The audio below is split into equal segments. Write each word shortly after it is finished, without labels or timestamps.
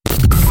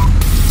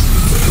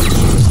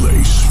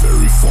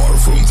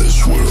from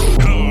this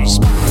world. And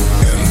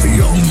the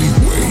only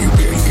way you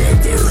can get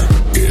there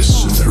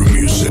is through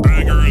music.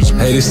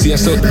 Hey, this is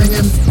Tiesto.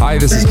 Hi,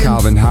 this is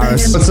Calvin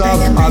Harris. What's up?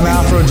 I'm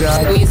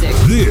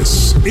Afrojack.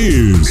 This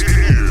is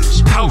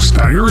House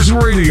Bangers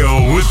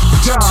Radio with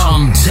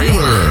Tom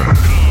Taylor.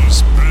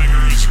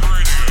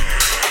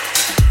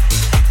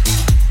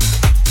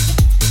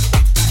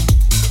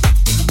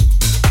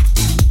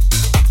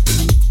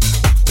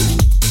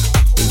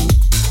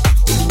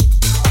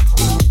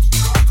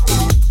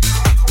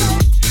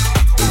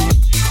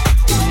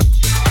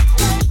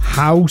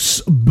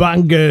 House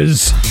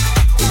Bangers.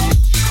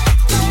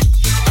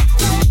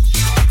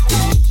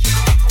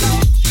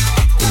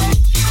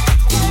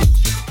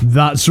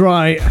 That's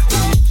right.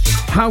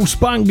 House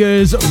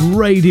Bangers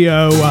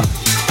Radio.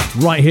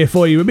 Right here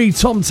for you with me,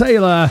 Tom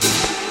Taylor.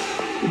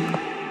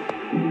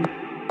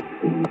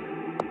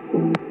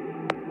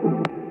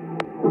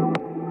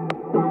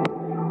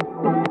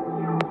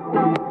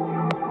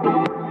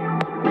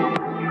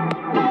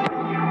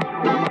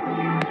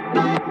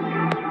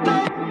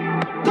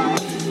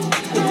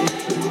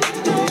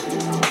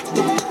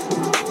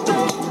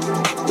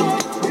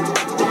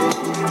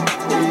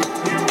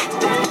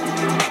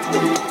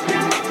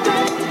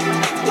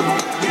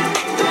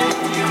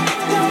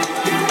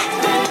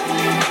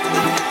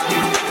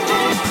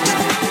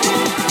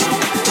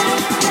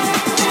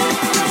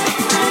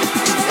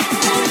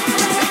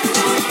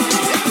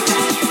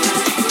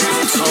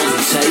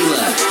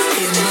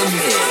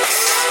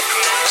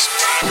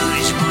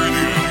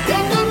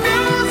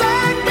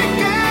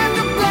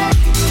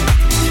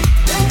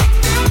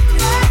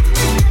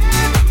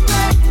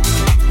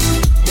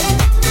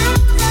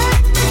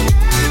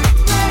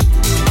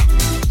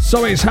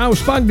 So it's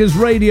House Bangers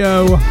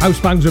Radio, House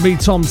Bangers with me,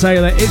 Tom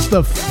Taylor. It's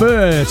the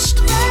first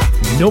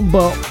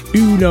number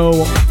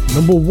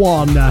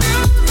one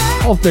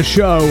of the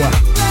show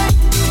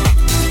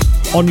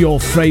on your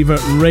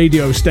favourite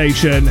radio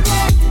station.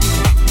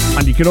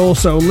 And you can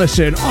also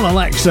listen on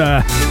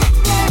Alexa.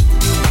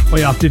 All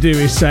you have to do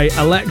is say,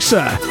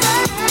 Alexa,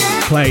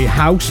 play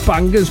House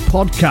Bangers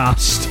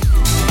Podcast.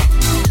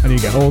 And you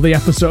get all the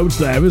episodes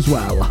there as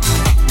well.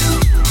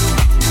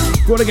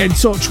 If you want to get in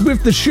touch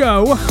with the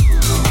show,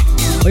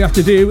 all you have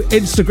to do,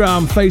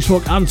 Instagram,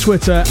 Facebook and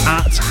Twitter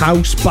at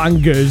House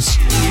Bangers,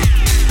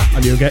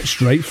 and you'll get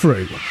straight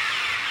through.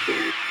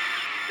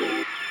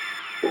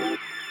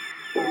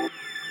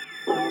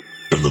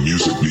 And the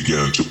music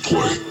began to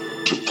play,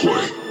 to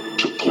play,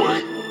 to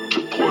play, to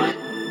play,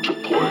 to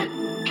play,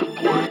 to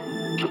play,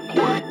 to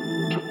play,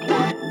 to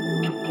play.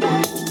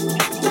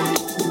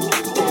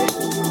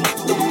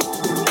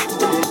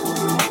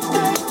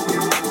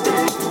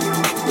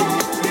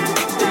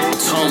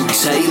 Tom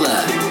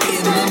Taylor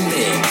in the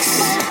mix.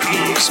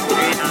 House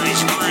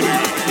Bangers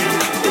Radio.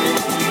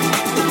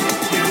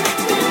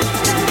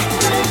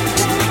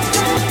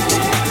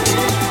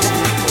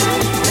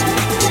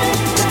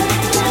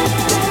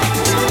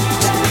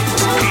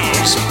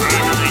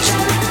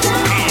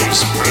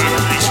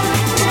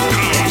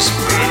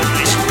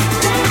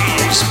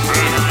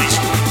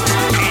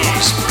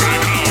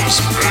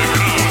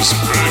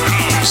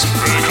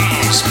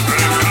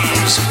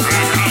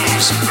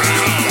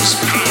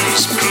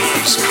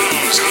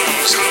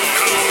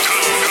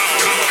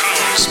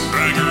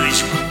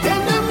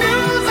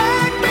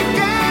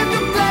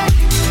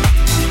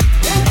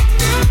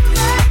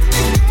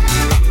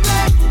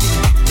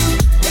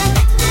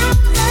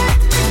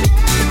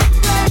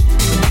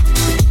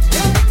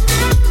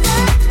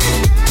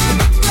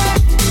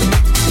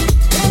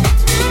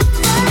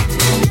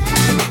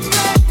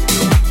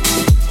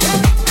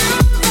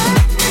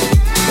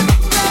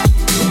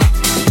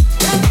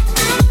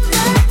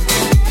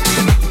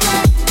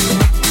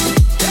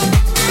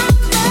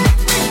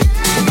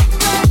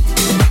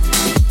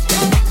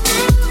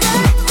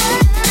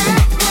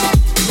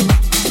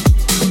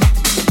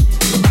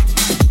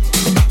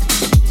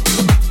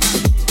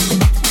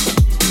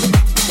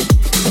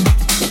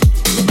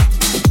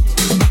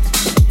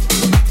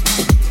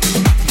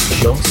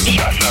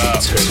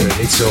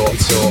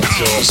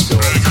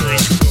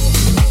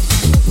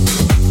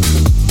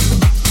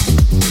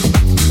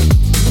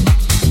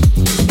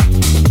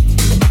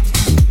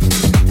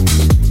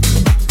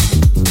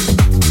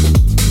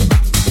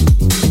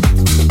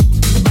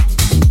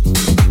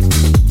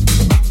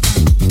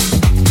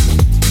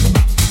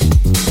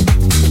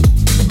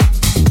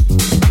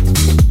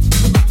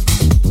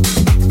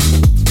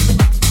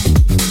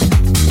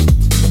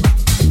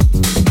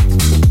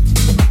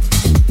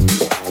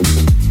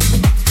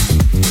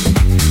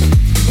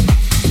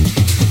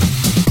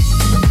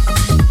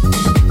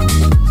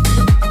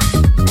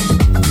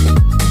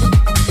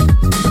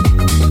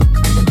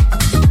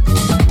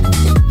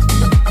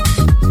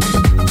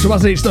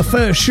 As it's the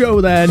first show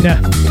then,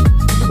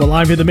 we're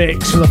live in the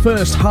mix for the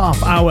first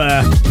half hour,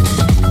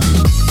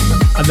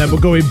 and then we're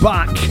going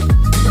back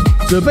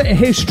to a bit of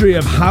history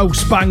of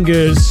House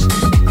Bangers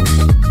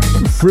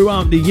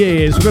throughout the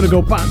years. We're going to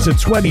go back to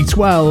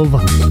 2012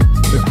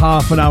 with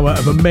half an hour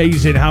of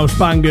amazing House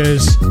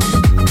Bangers.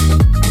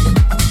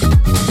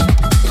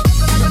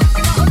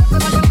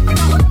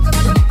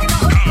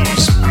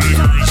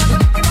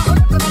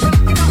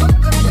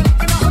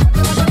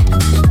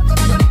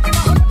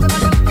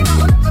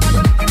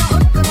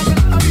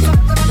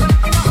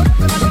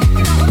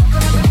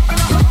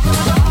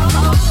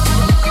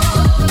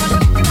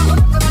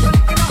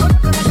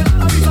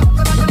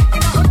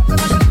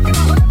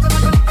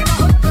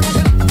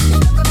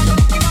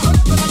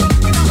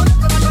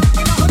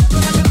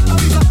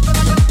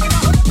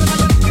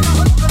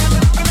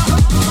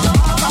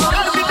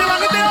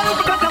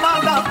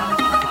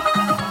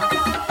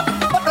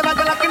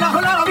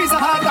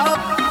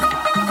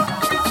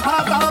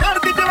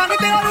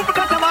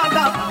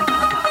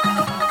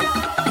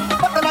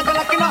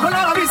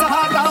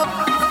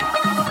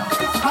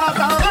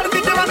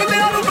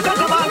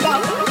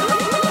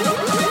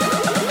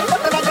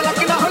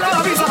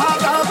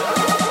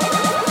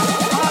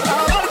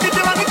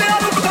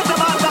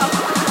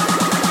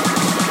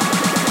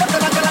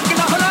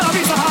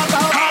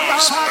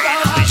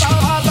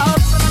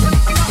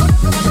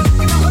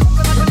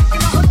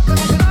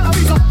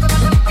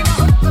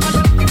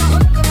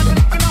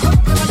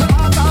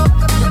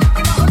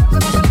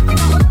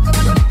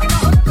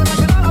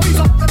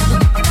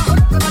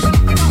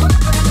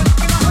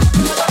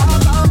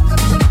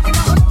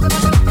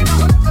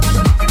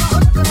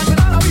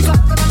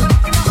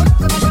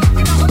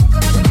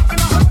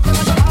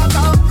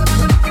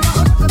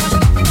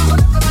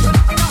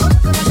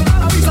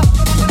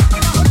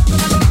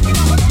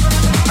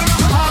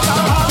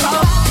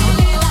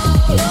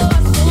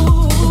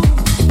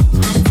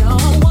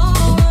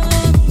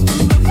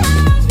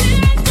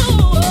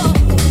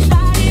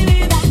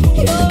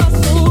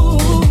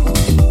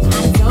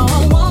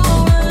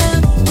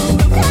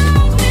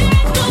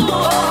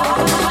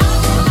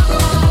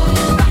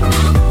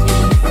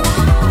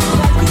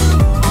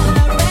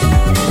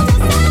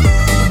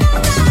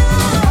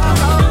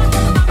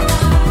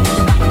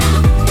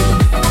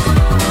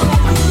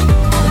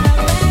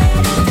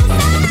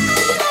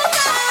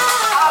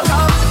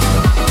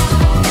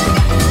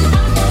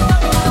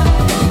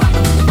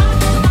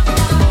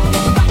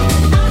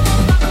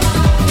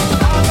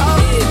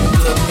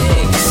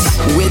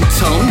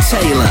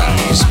 Taylor.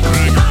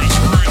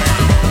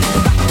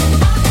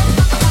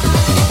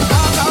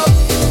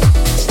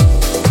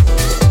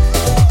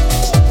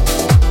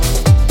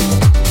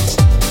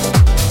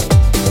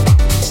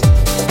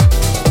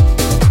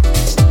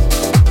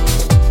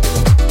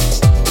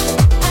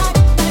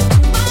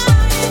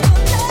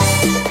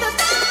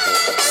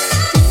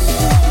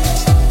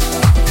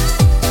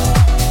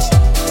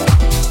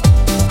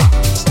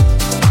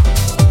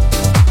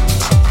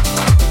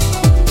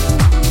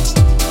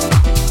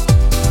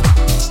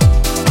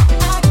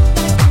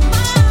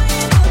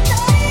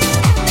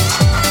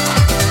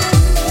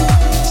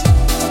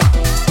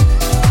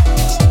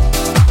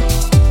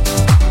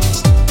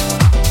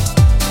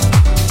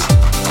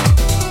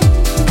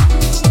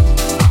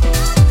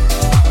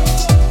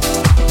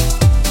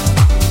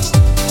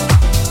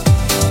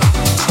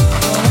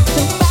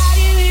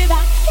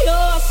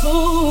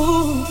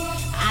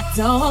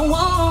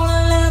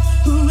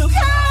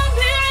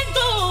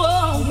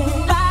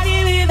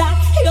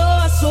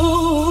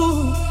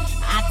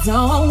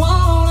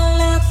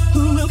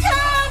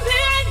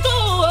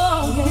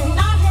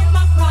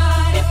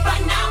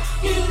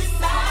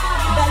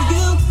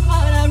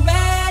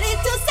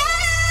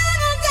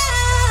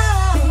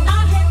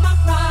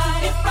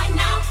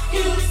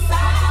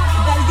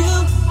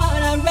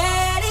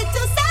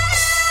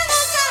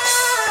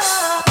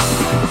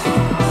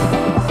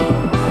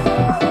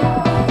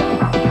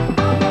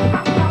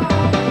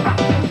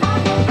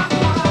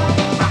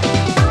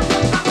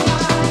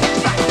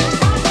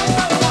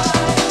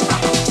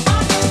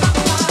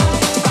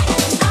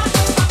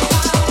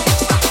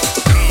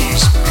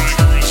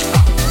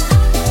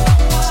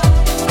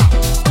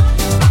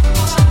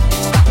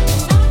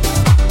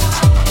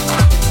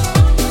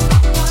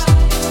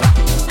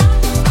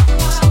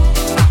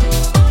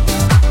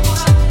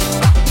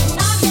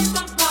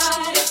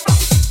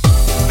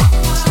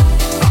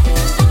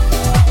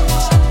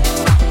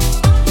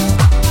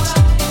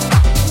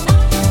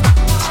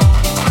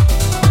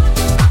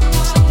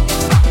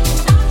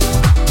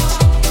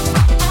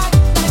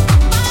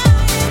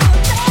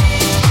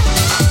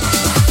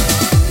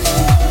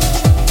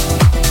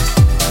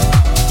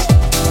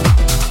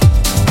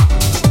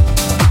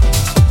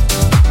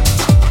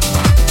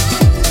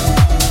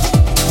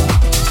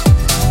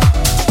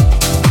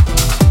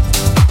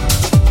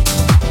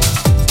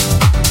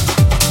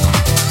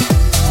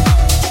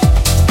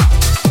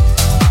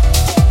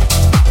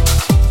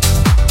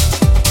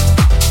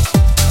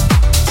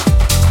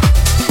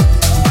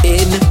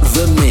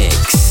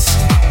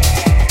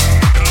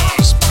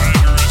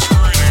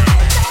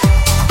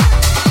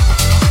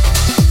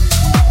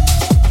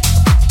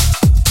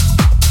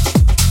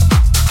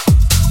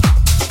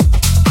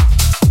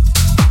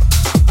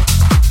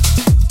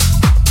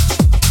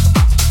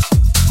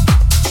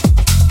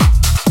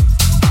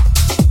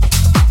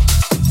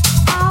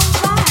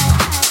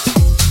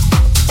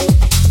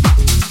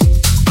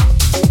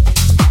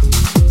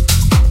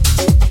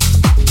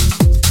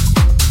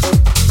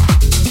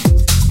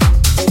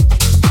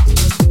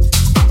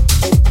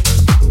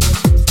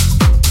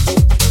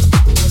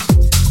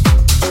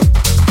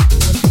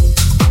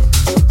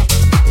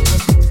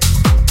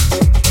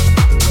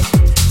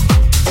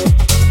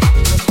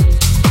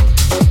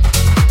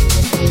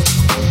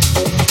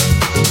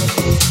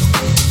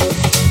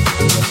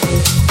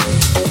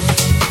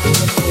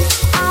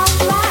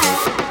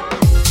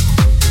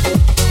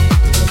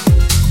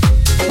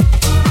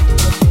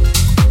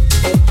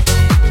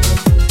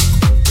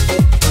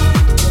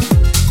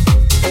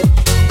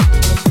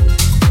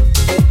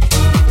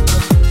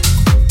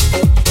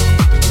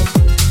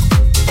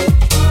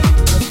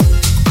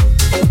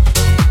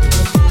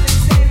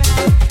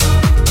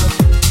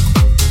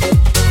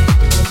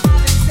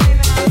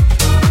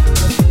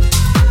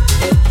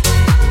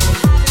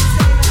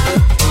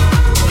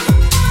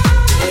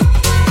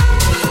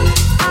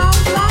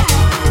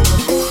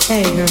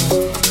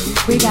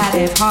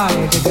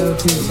 party to go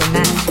to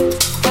tonight.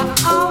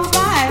 But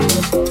alright,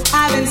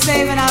 I've been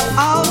saving up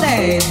all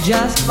day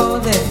just for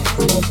this.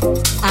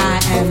 I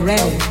am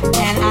ready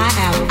and I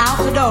am out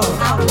the door,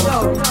 out the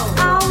door.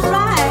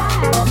 Alright.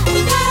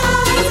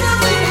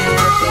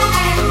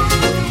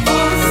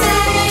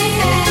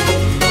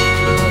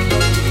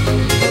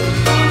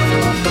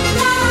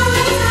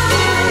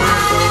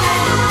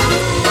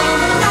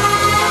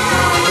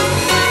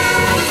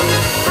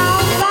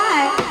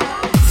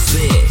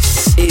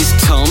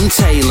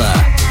 Taylor.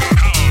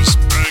 House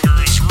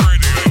Bangers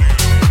Radio.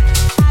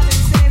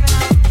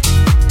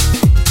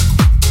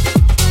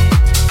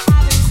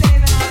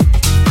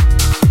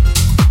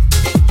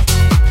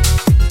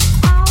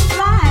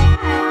 Alright.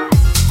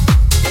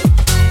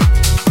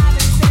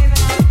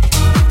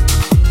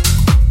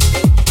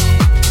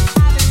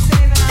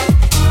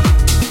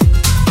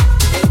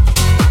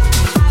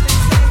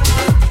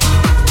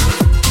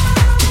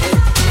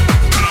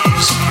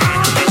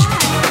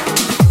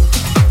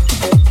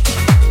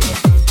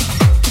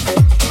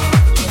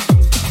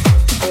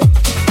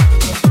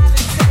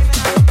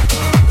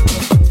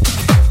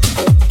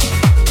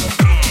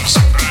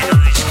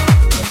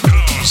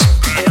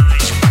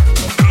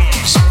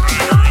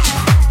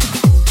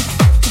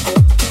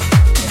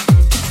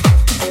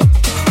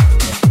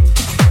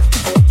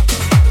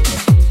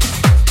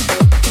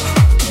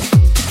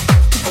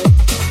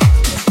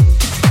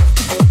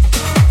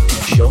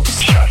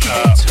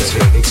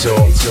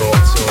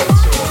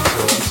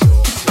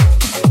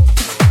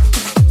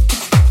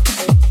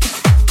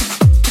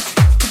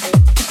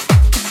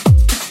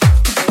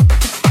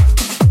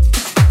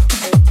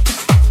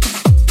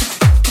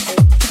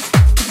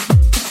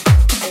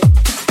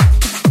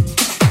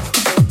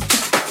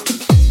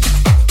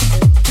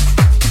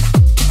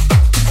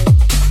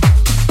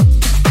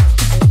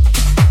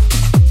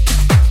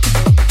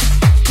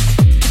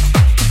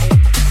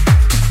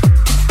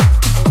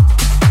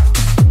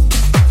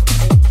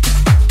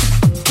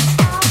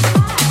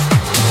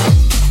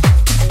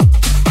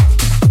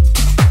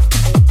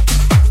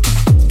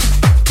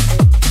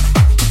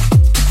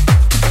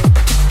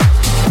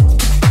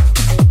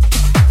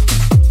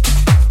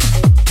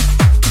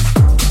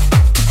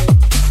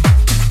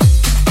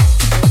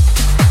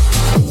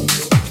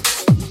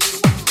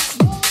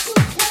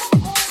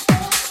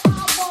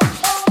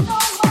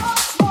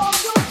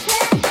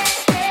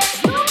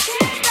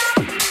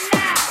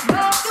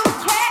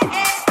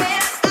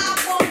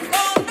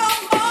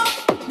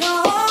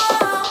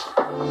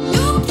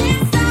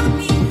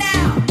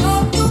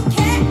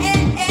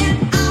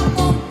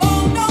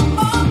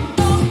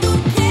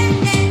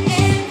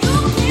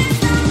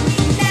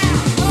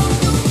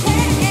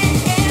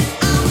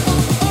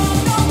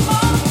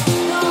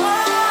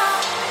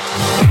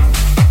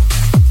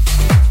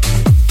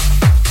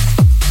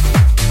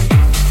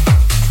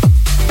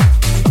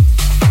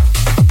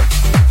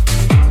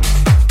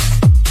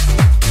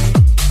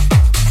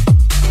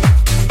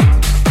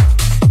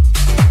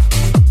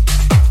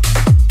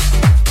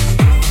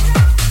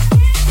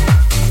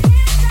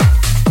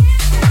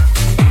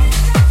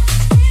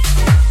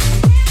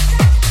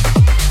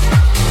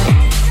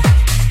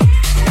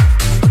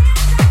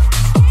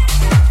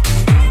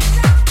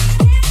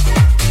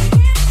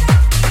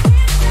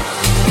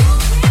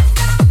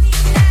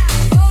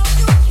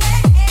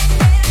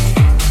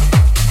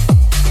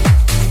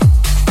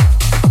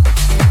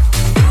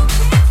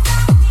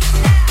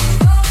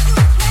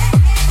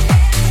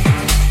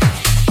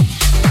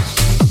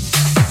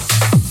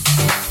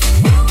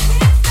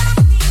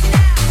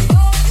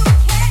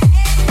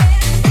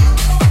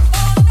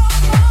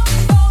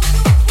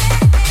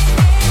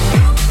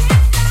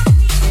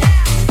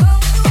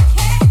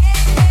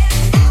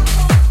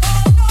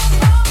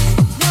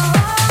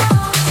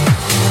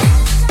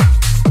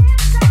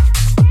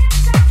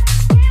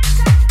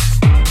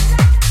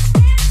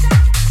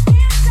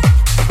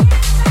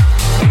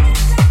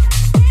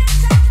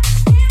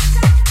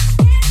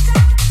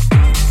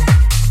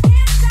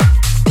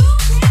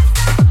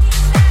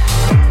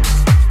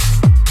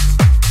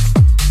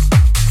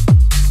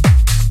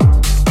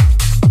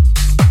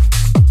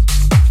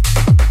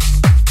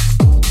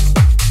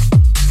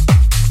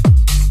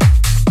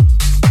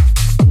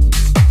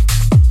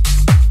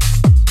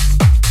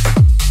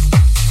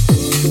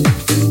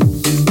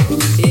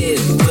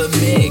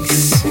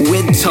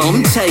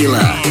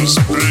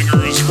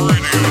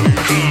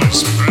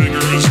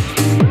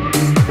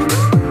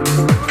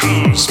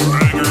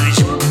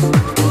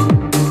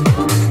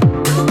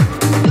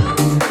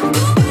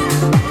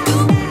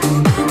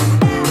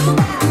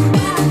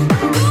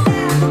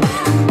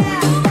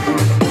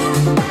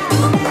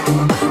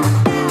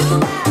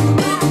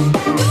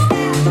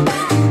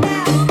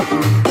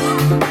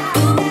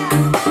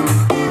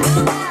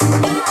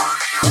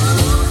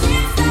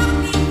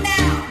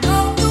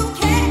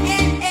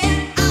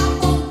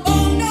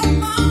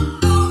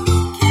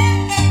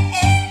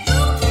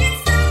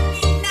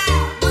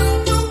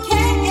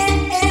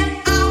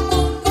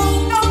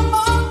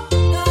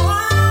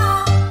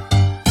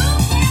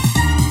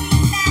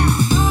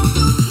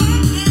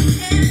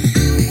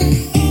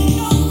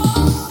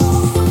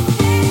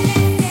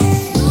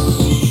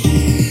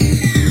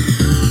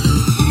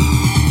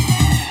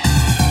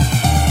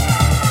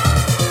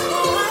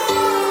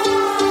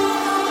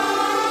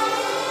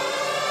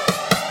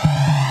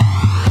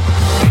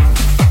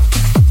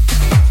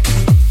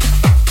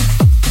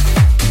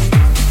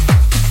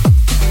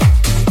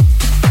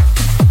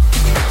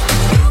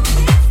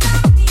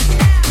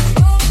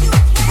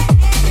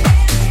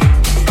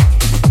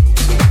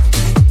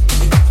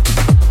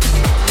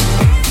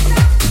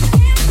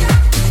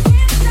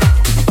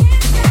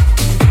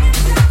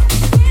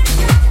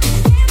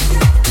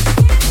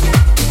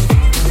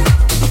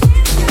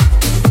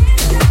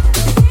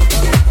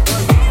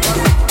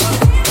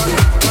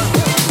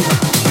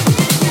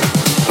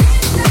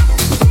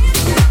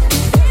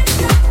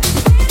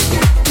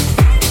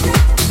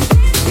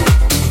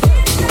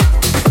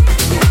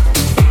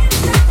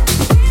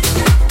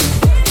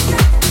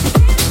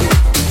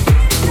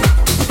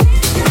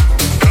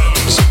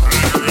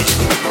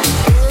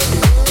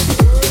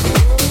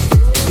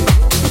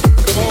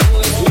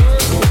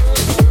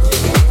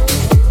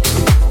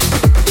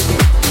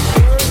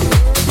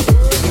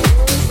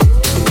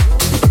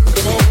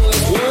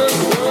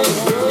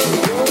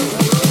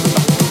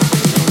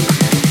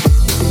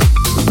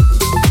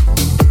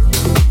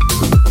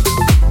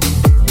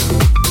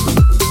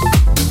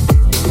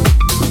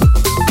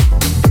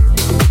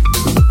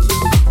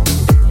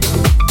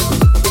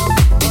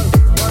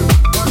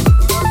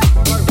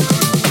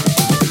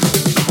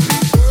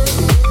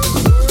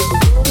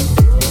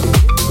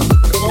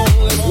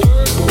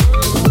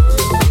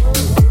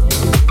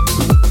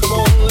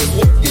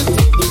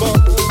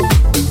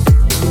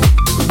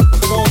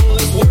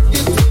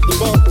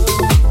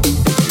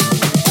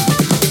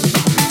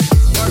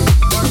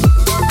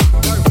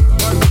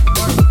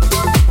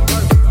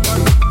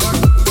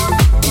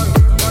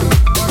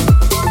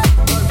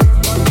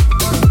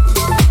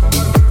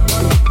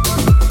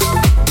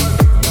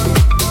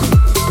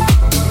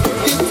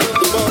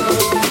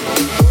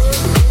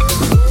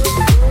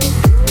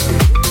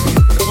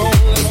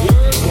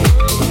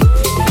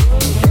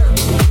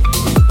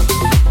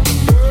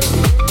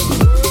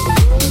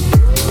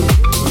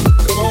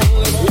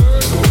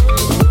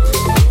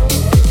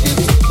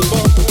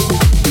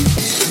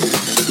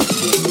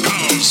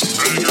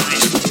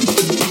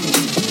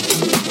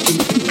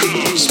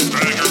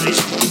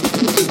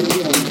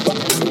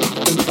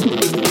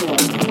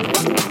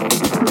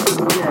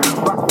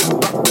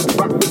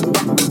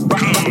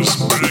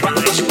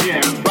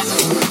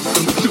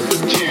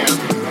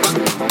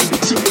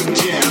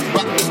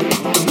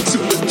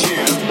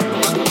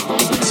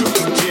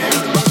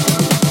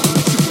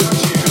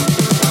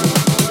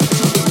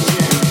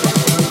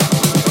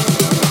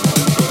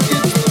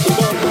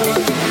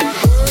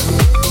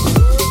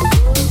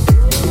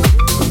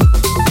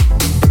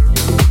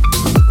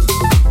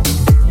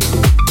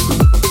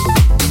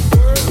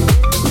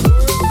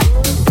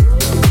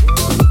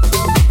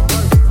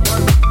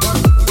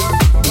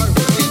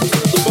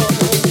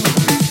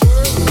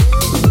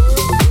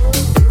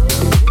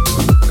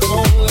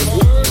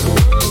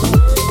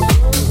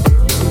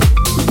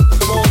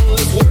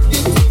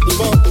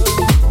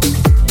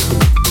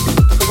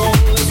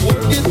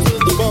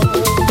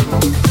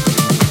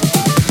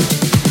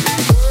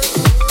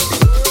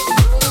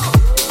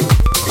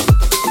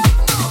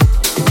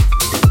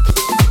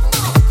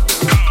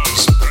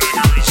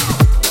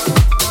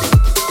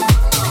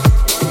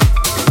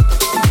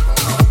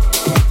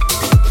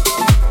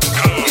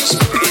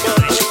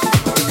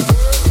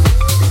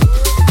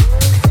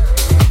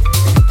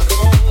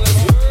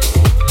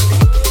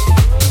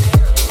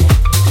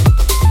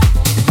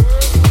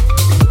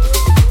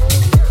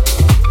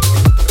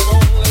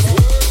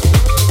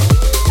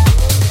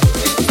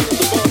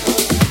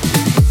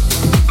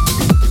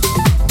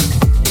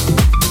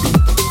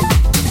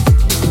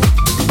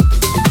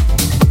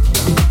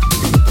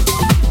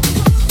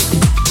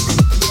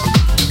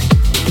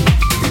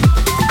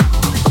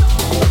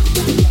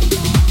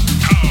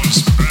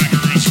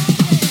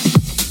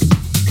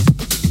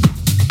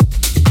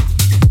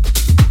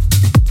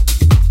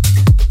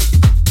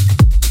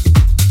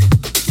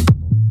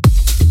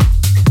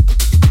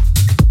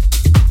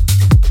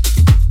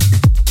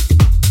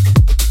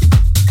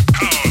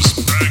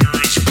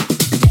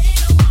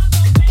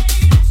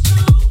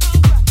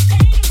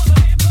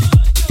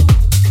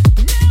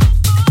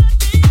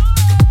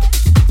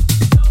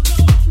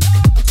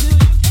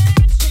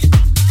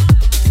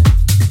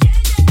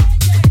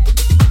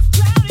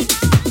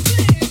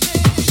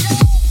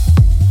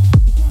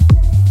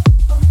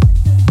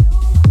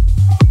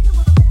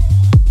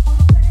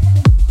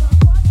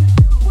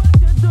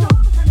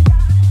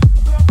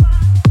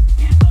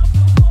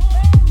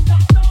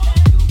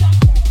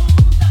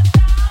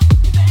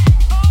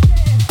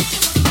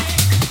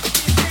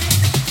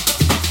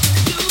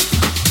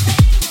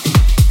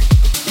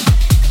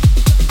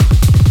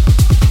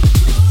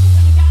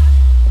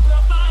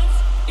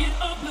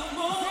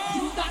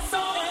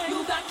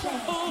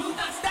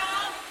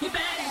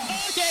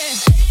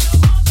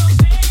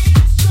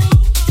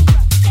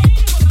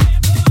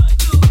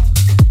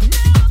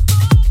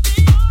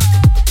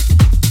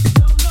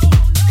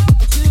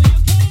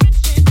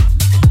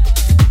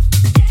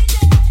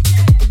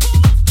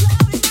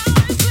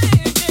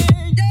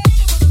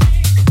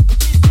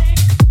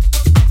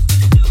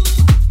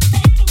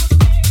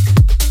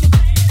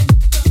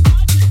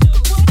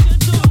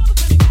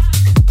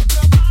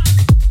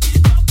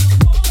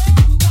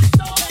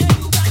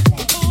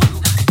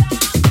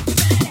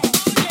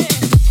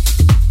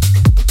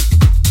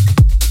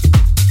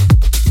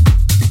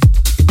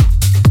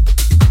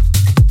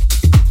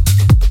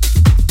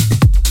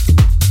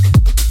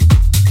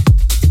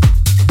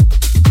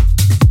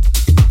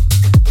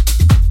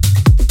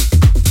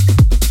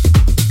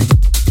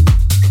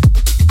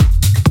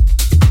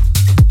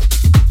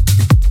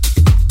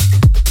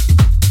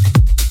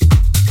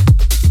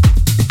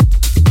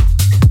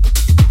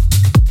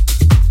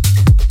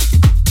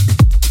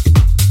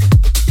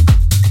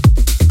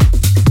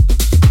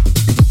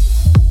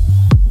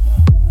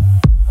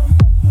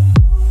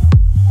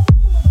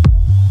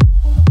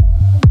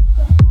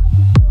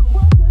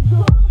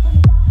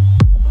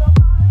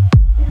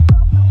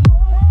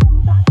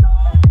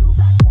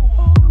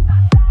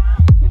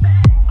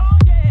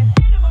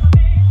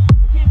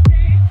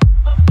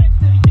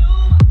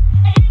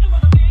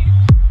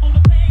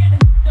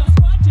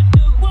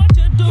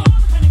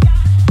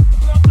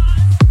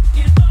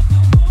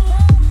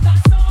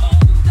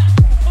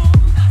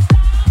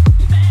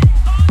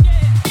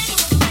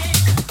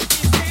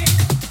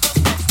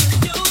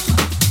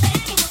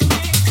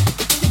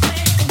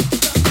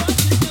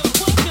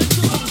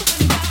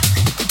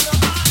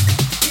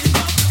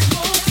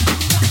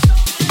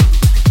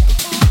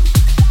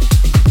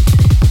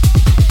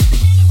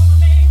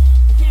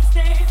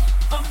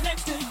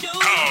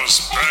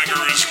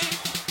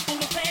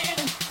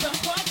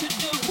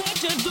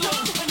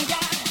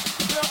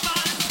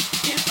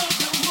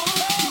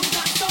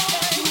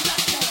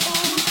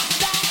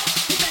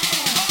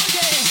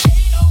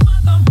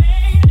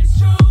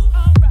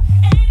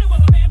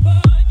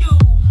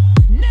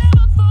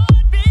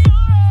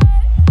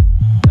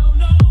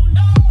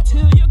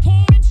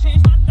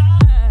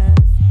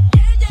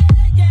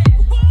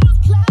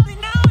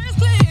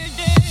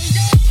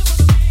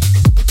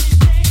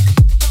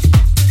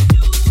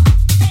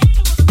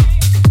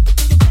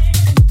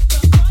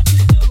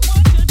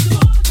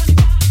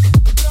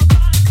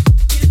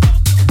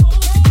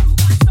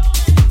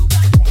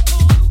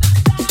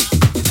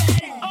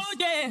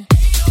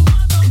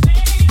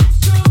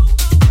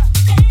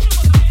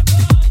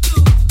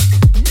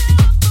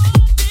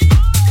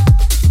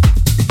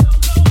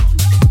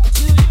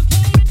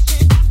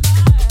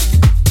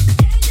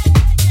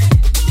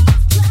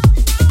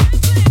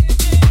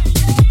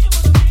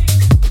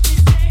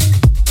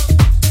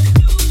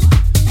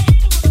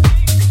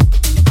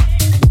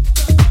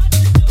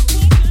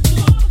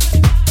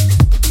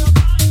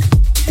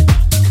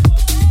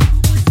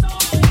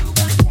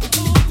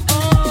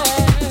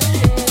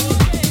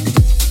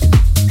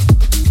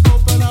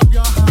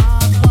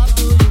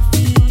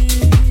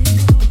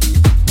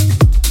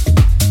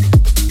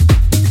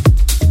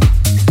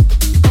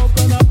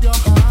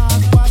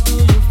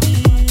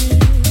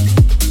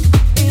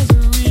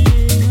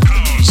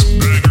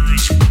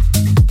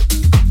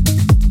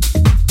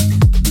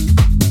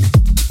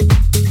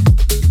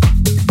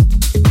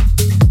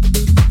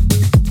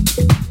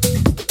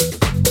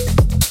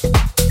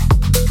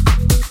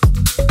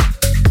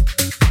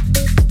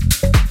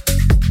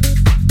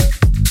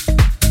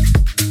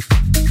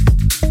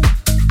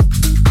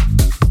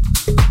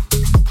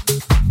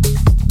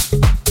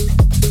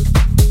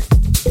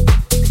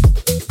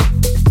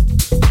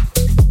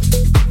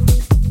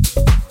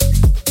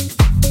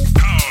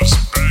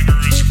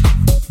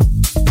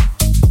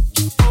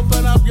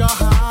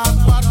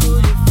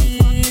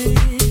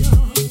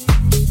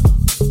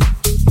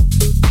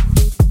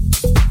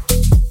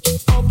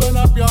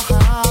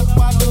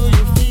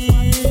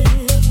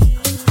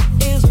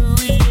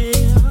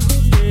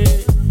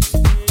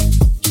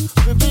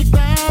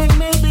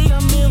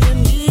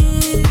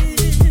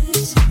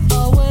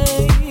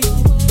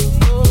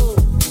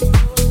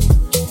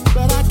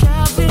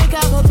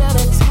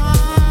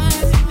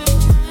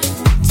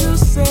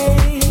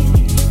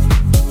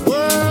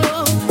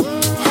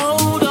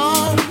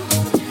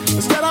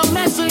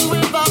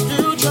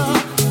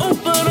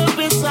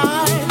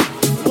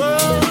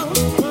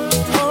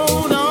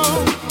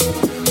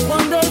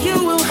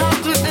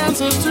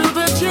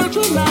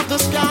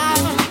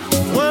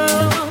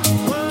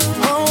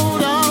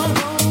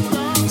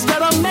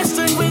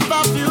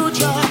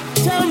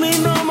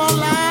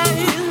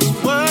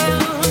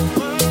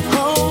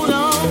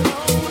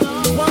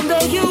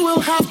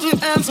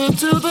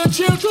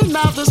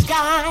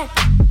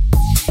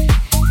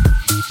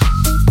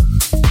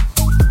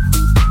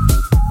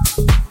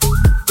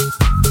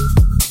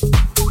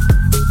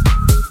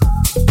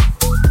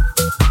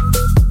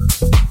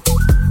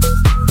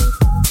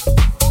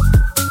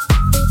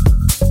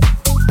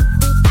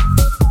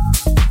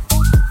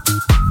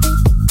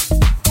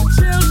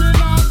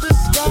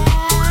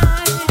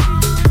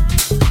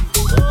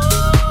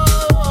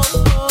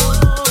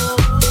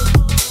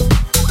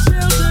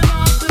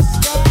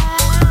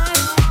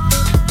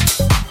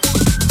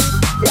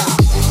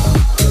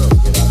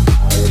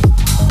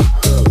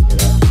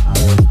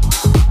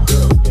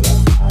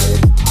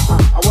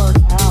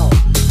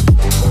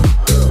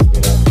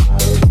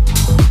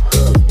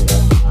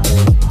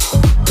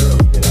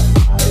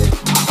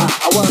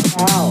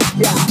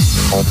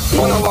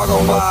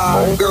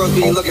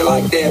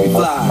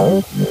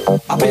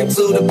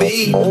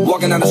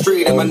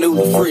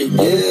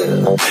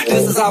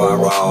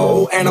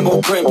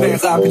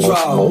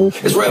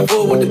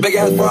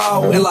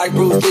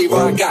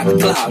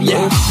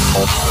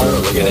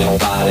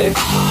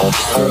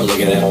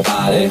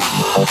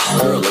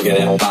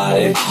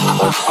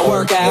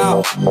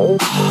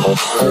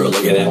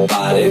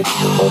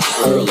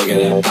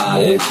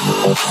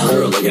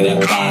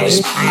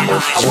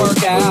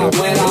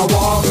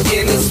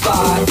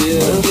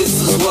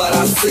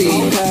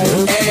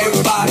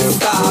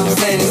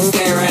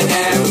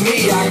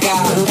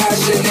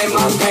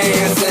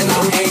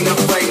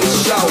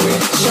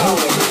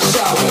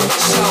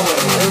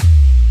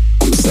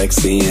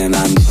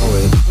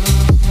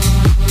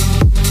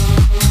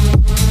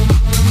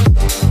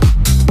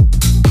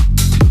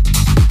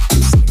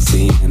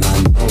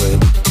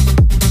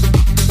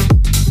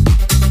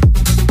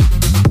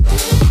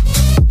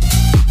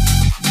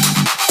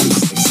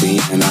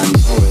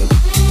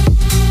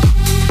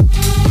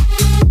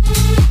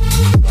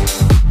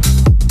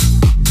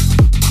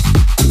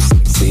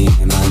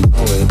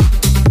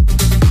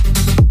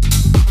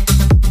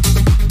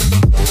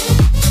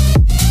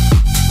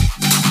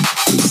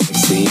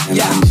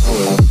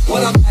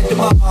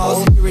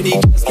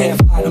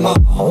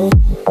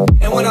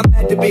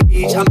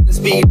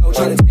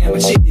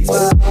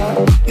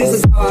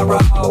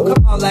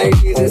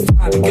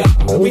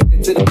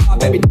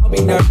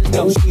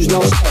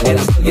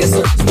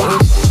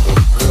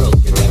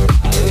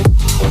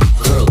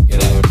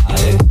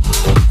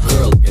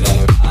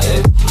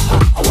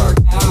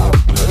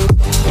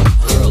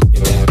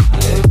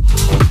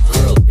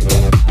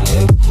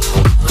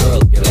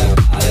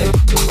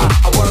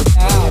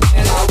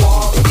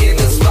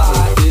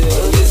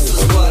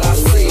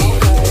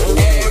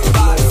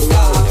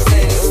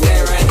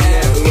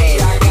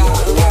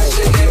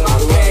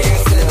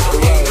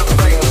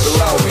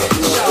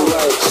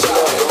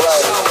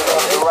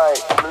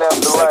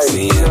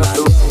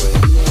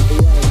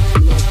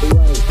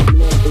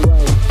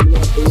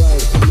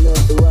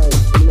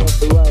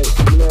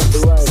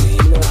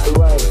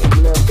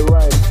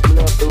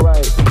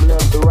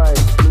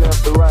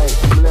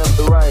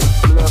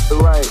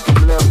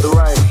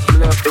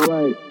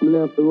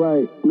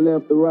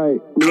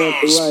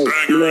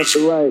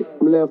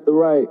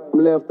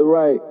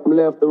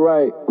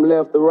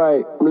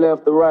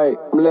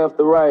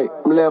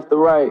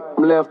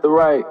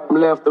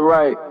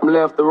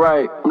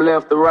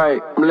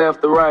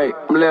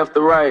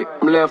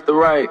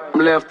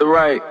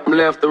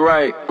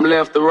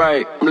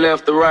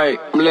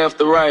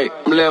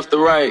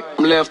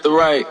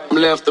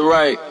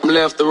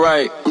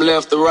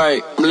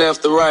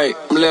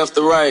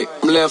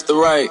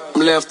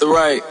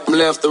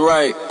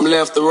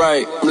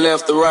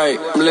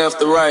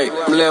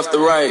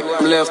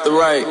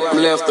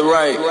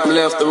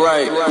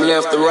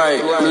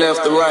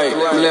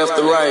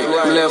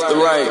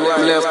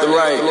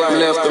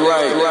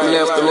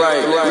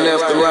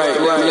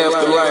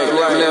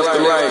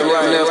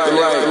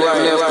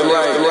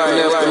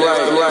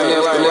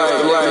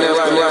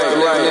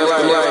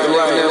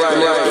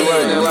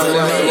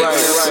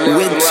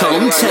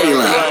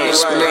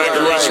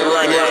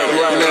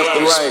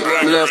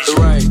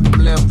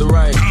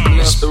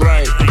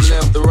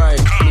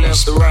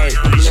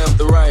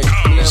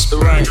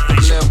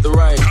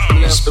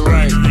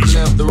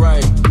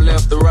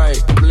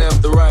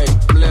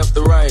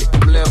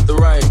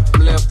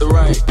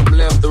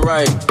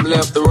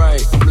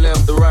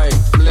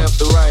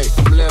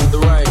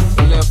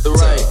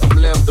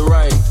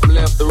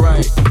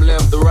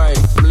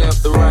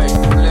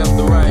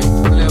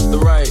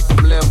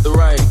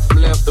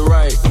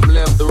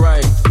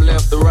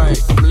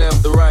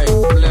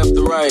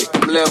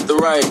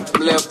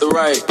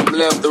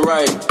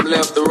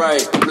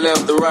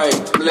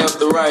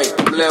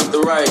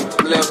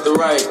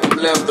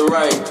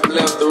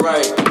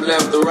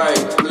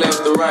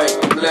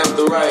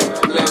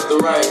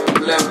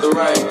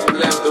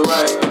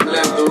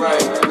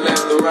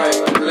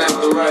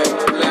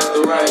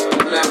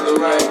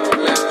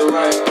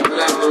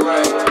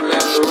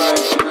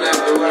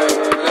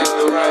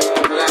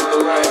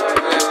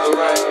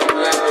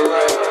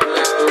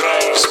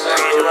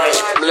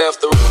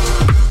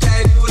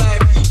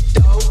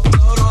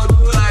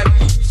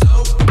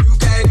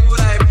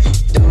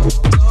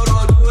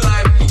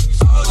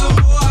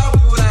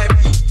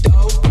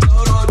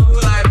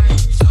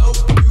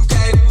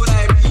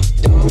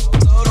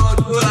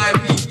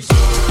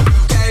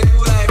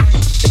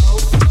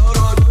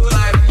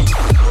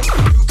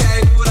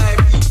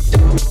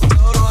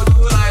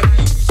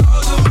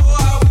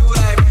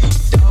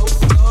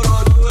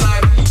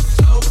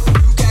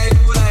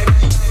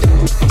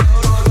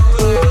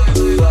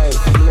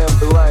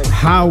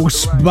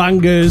 House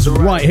bangers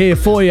right here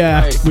for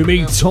you. We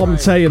meet Tom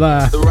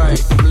Taylor.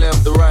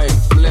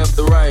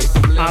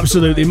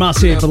 Absolutely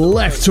massive,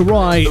 left to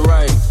right.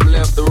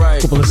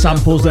 Couple of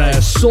samples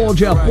there.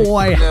 Soldier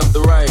Boy.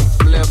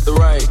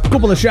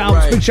 Couple of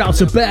shouts. Big shout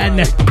to Ben.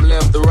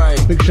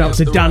 Big shout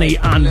to Danny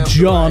and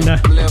John.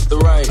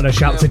 And a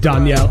shout to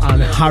Danielle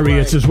and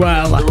Harriet as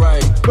well.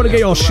 Gotta get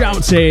your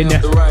shouts in.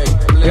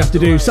 You have to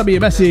do send me a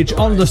message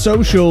on the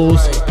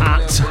socials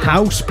at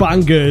House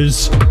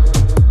Bangers.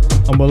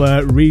 And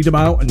we'll read them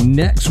out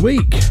next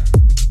week.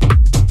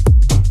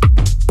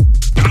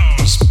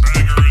 House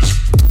bangers.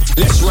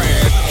 Let's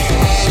rap.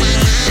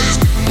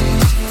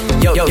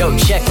 Yo,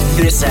 check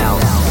this out.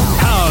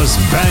 House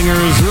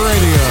Bangers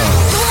Radio.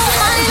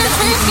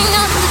 Drinking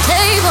at the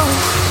table,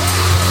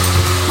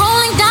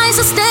 rolling dice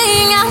or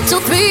staying out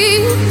till 3.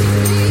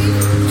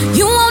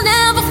 You won't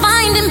ever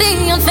find him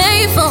being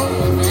unfaithful.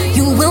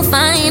 You will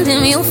find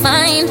him, you'll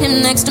find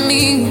him next to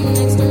me.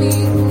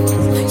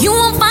 You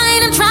won't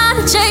find him trying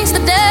to chase the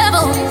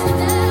devil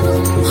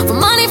for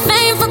money,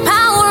 fame, for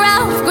power,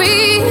 out of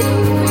greed.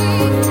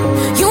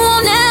 You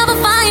won't ever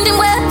find him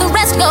where the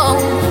rest go.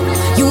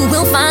 You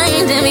will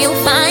find him, you'll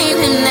find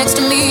him next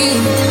to me.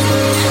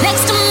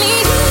 Next to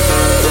me.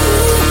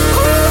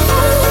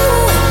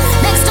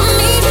 Next to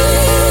me.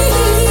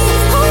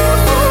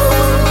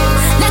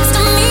 Next to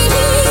me.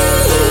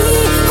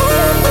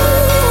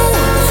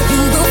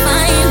 You will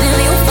find him,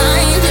 you'll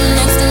find him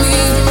next to me.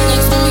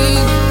 Next to me.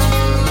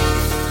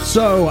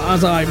 So,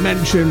 as I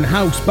mentioned,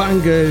 House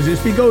Bangers,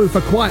 it's been going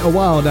for quite a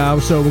while now,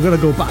 so we're going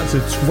to go back to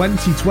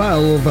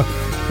 2012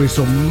 with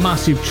some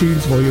massive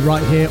tunes for you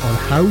right here on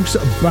House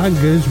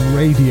Bangers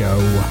Radio.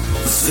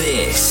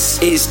 This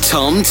is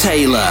Tom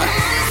Taylor.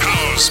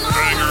 House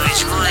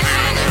Bangers Radio.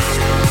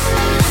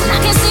 I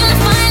can't seem to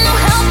find no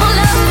help or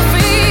love for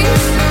free.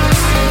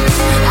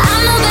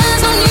 I know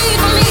there's no need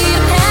for me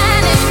to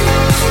panic,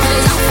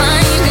 'cause I'll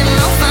find him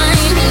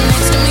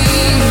next to me.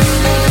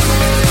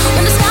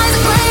 When the skies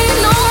are gray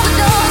and all the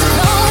doors are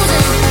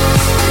closing,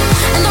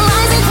 and the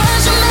rising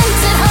pressure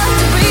makes it hard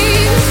to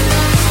breathe,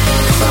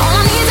 but all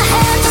I need is a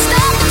hand to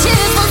stop the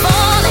tears from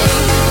falling.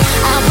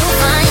 I will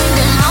find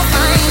him, I'll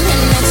find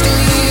him next to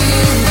me.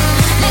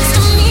 Next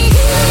to me.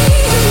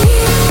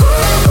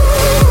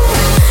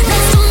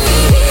 Next to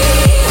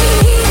me.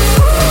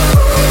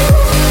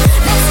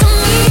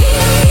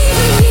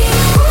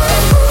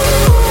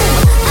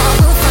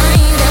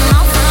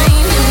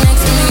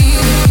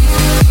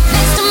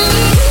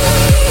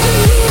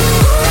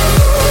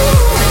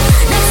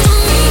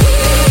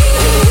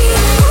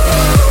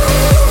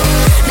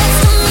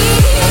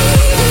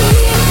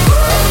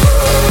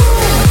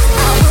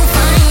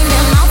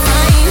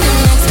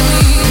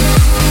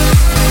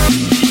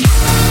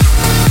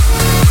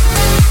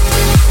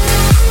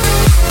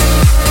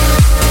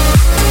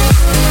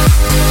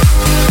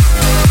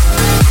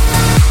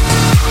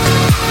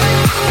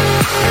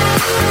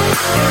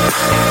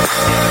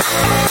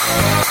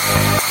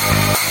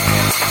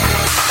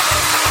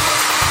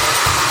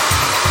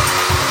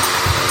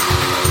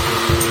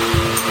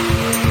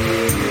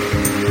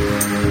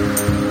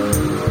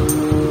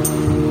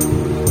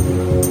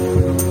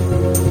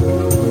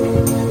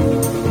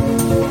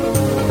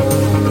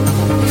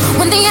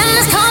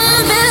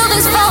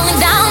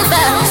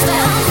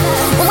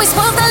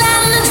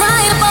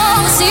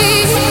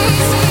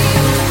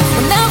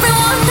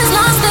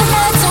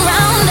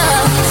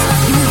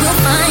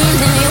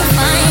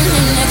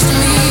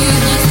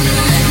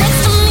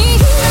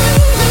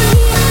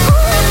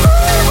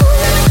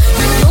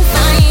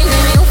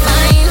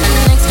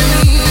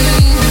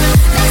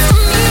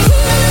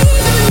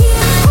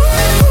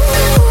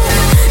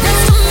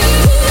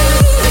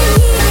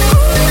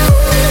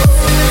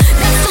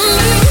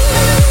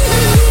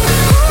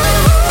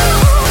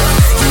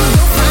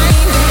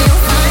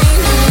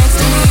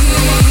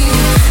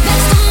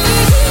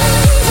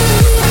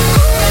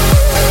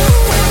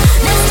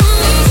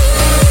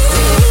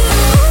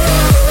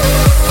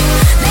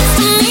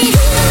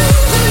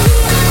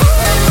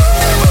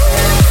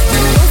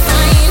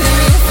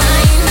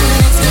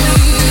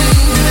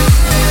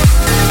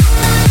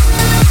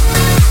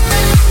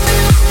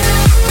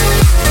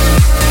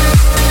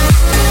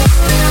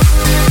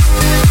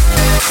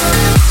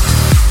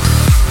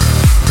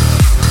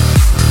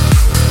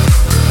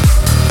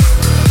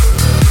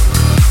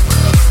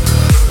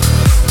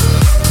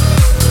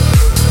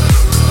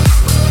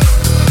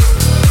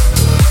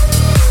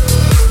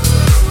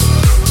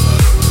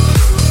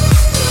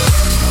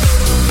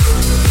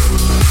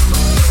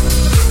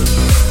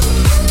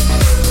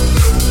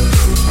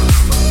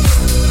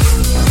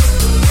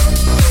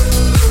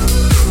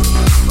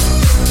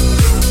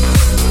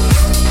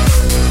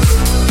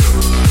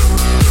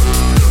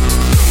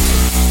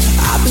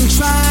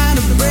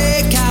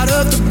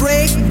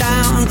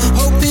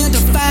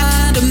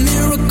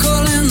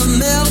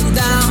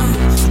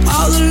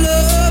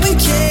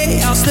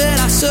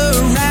 dance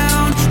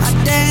around. I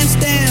dance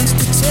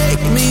to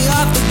take me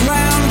off the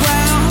ground.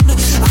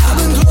 I've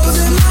been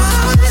closing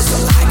my eyes so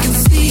I can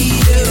see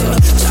you,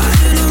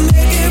 trying to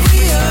make it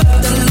real,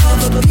 the love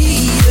will be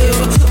you.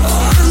 Oh,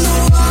 I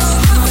know all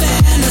my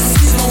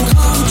fantasies won't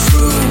come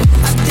true.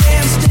 I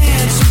dance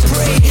and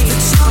pray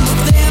that some of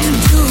them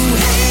do.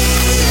 Hey,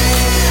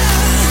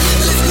 yeah,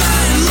 lift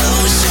my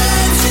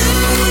emotion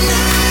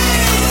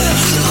tonight.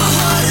 My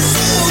heart is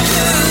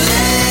open,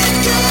 let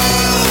go.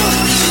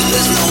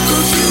 There's no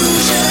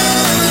confusion.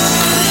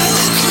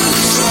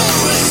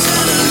 Control is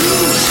an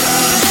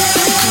illusion.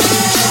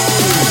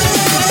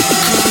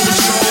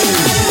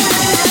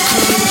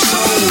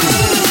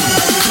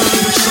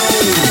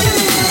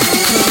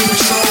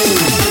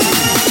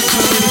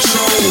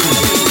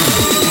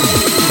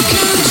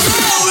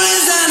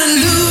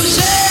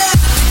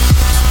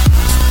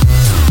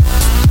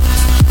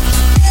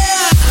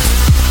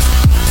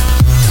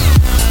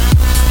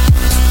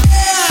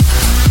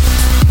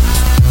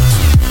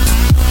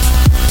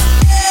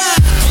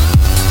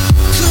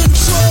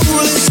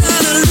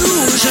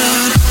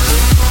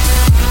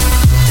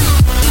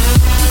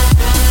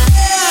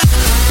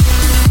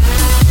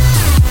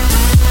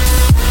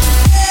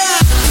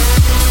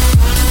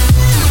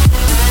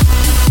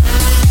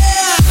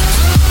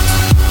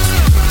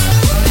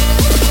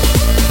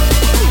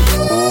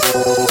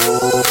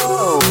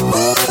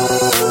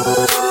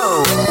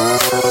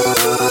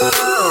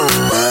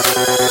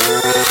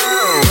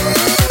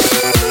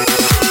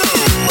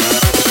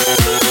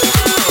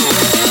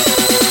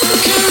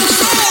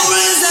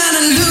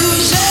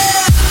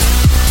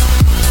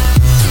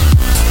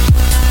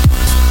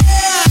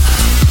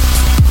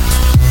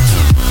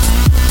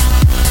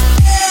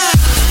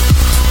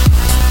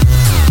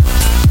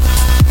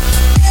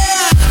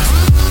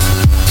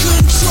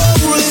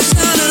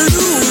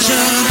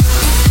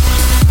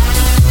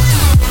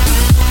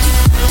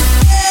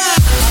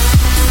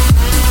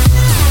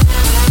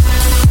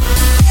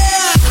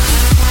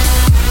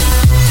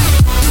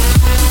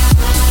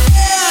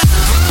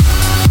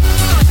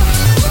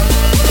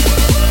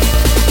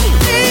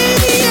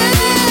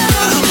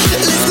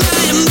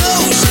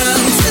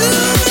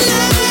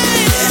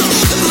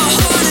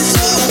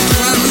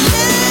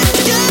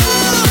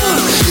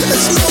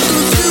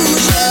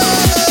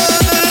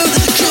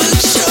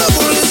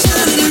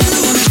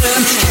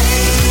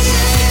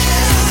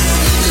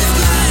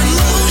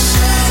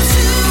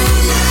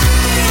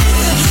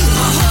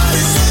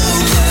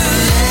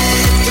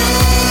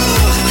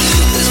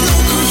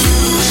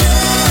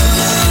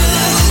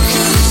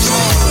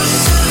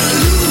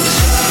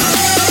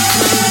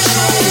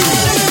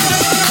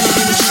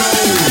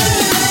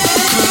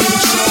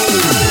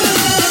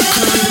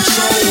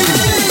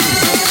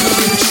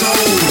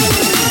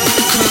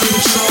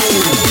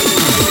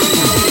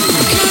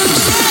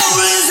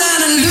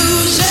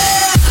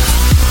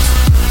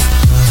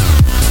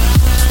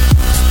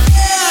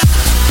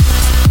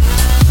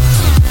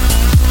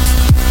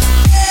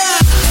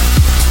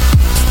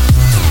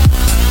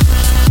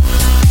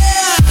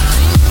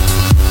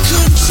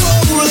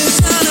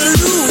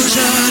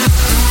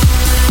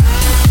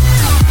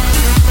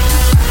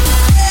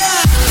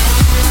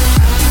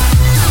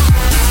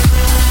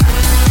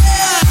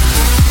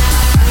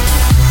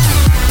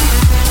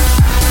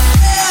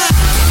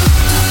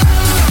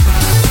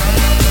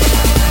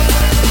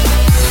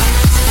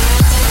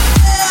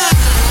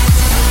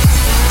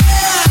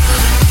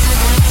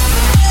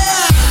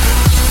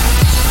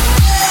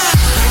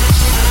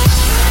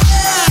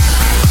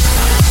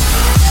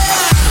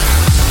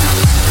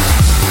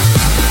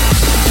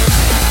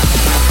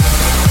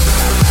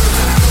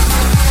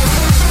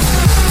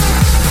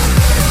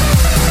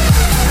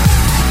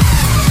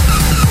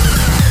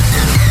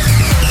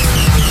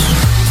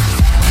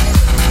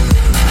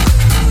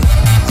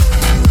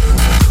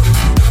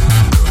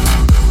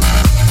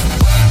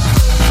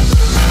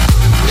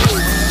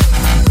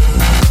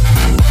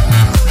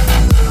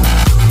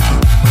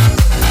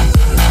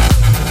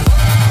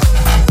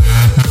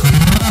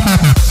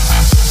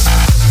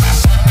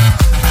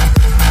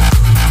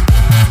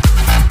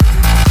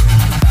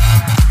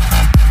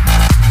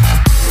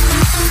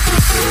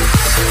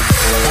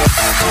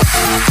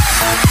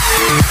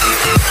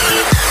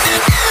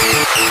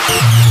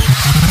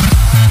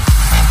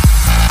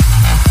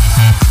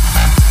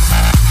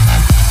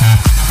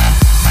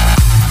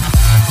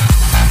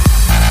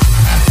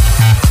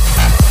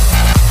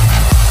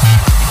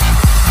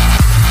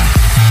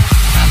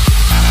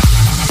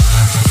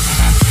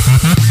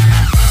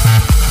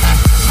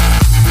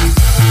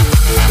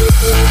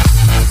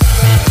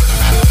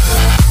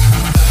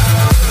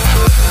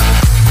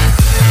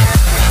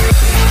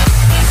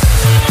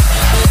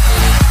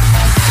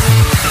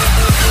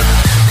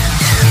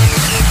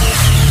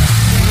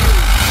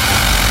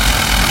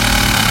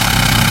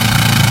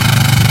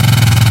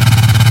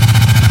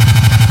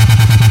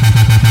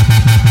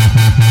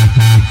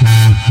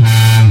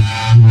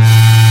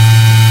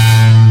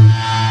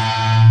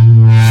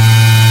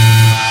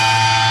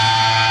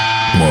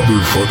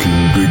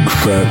 Motherfucking big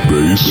fat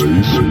bass.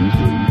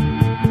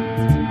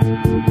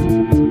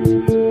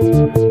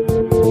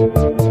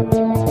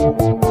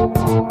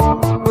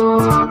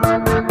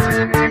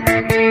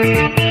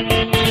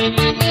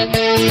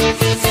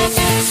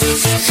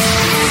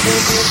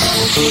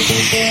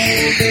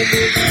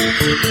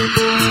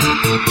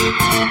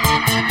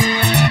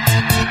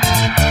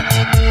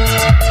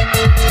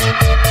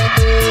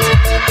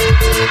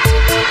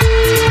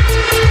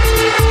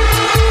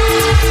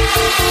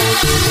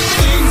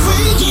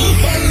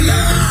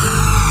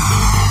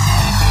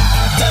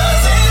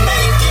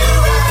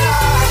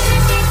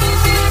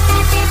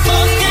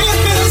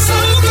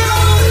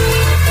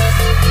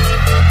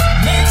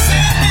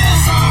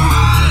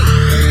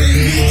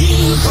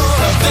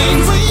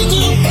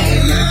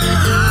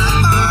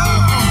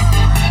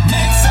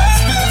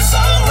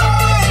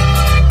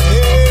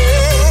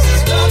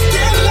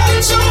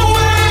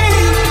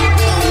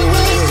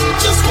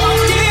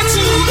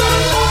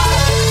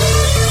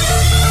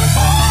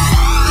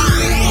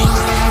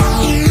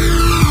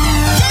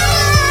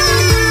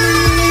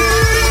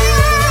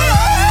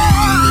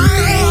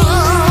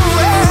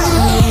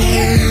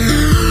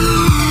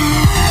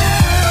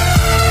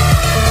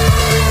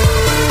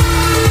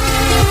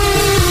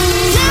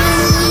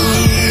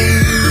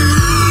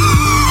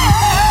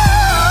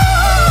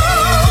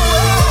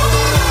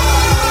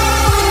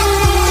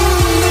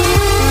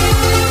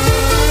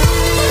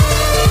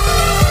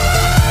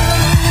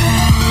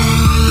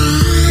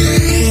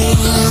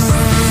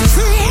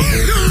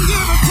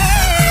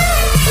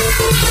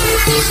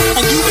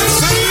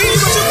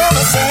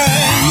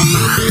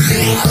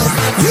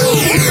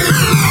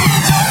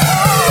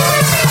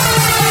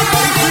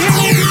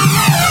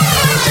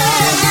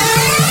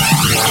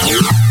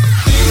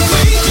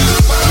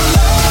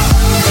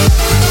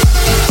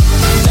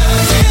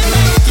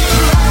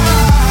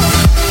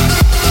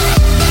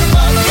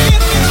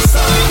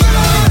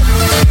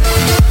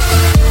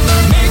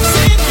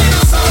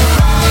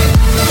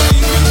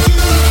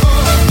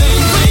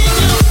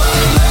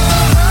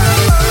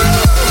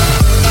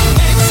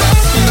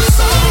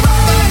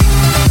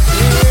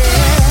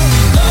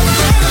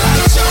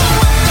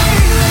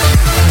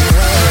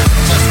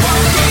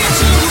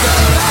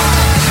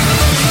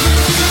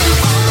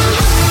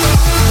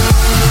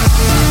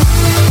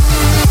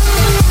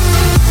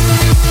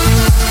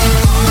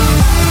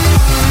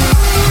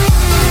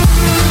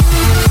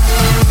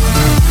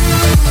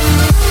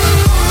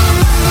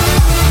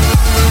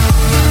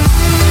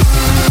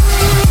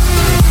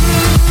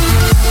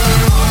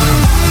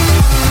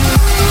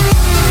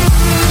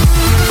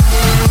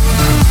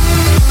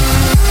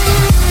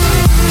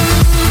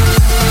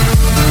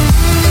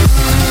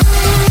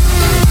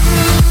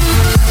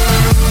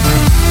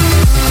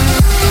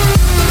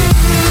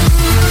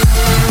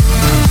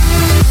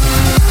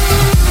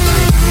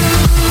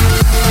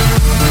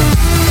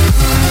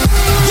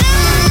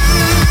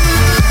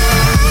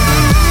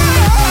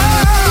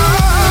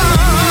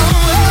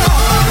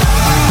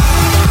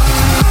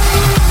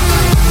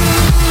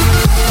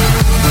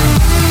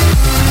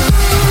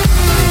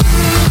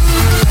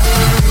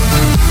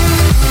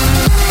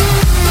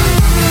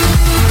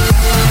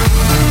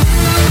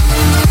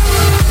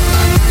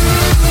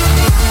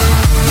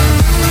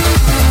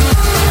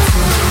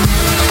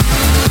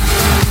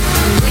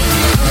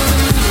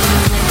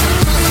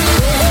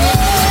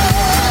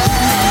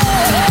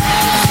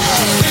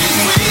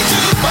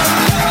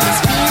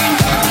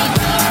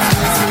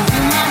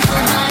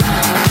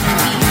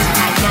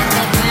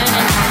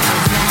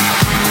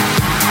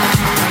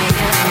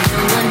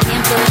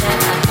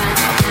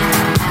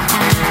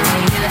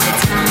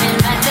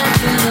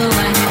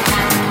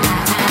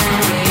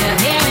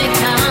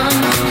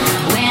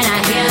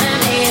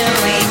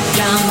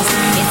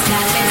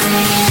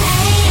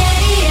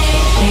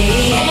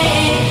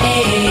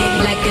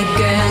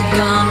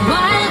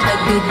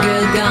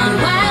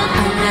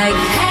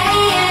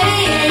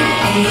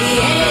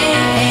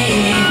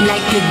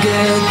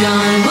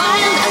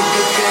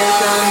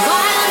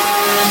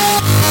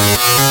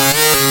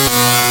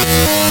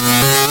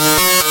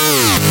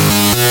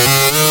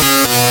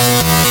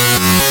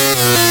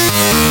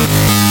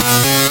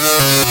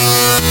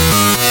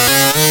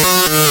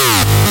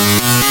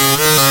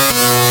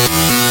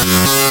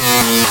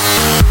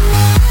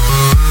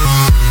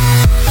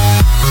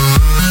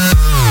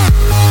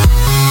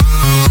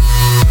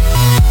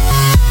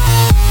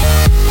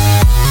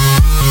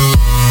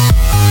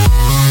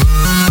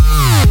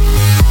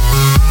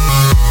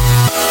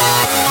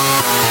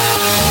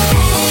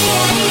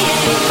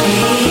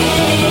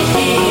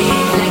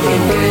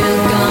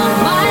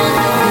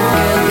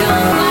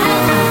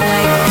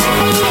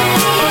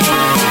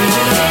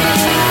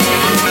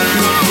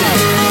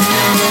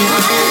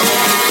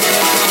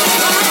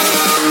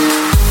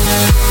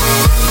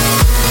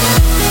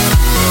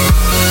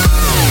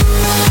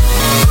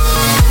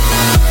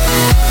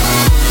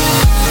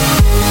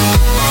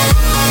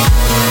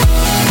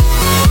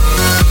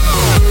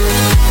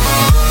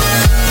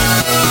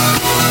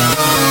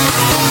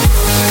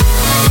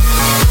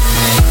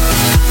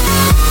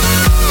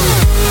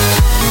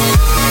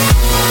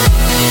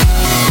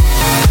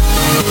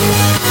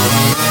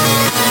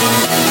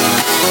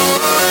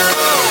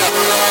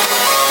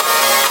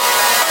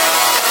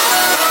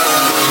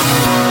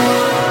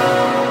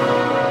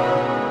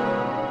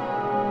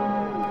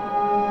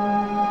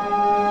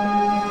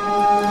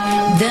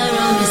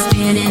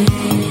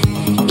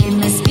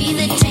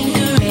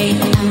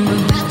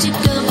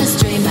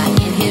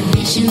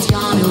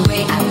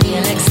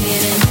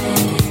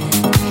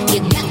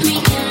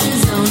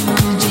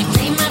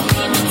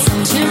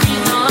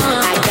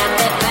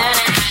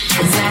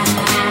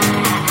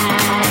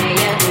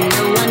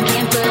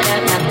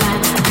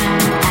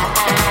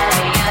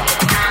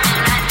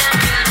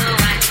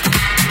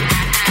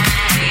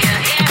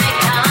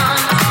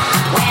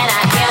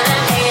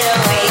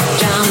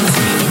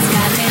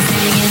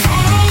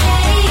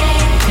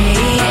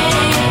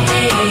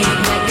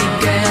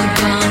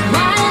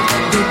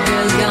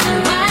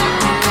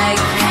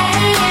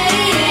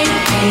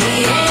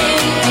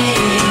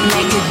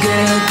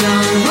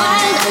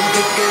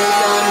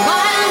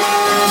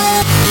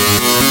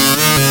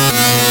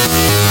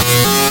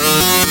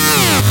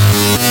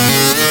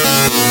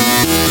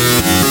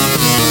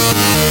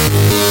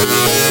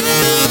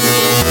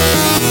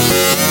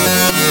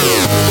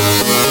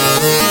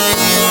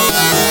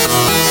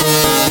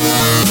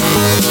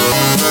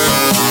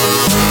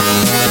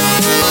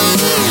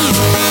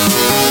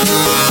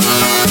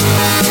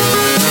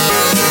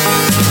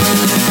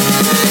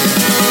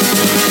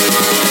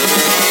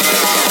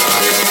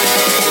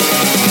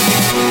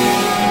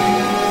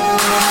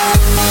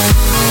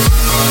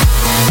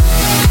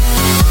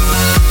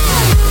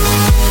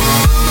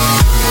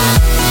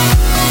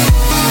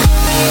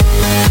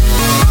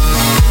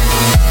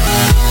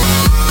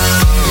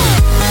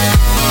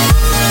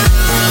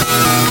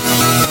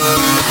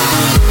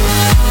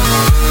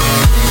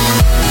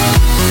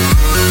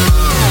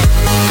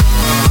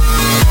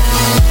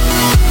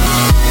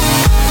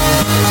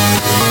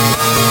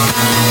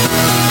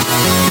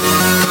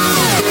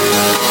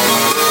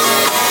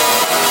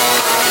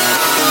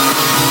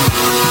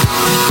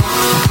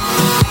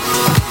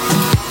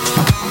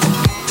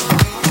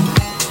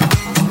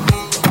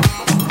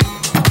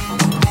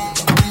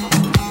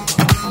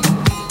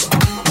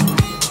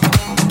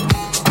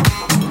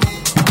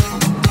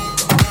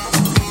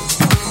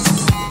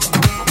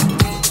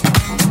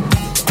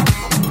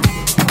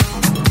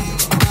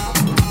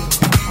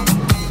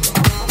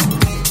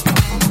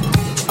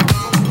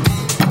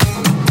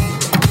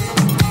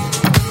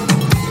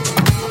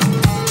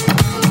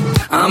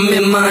 I'm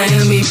in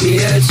Miami,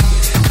 bitch.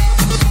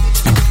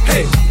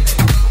 Hey.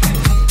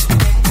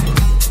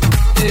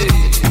 Hey.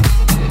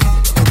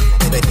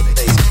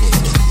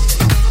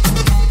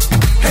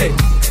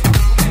 Hey.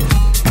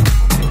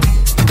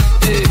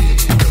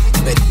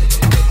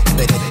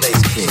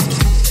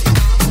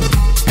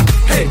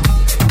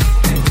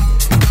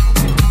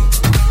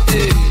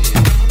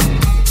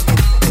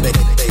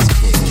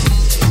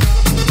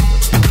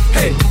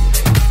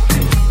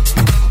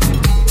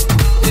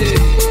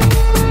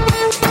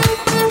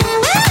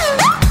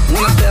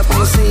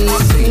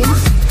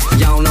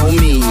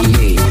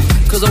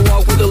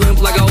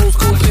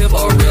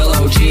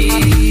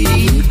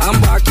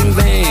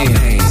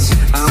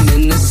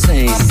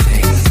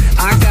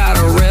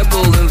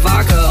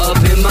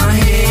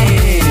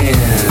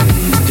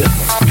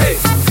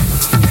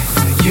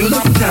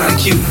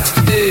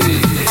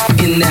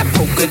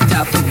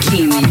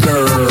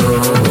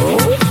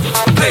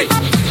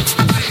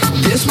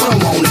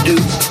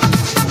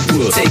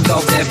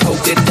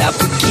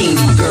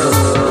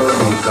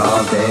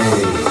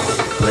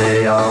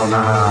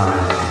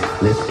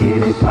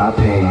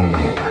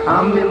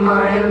 I'm in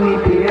Miami,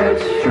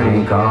 bitch.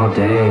 Drink all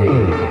day,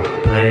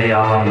 play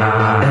all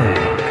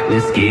night.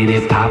 Let's get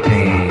it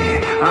poppin'.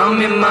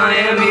 I'm in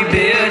Miami,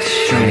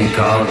 bitch. Drink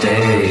all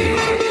day,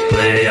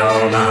 play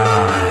all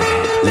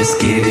night. Let's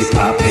get it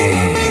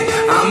poppin'.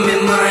 I'm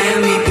in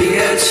Miami,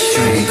 bitch.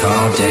 Drink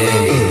all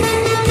day,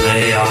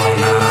 play all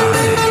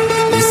night.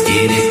 Let's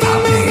get it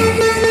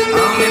poppin'.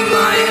 I'm in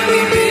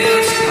Miami,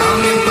 bitch.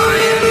 I'm in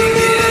Miami,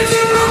 bitch.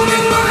 I'm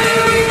in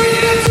Miami,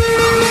 bitch.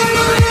 I'm in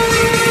Miami,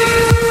 bitch.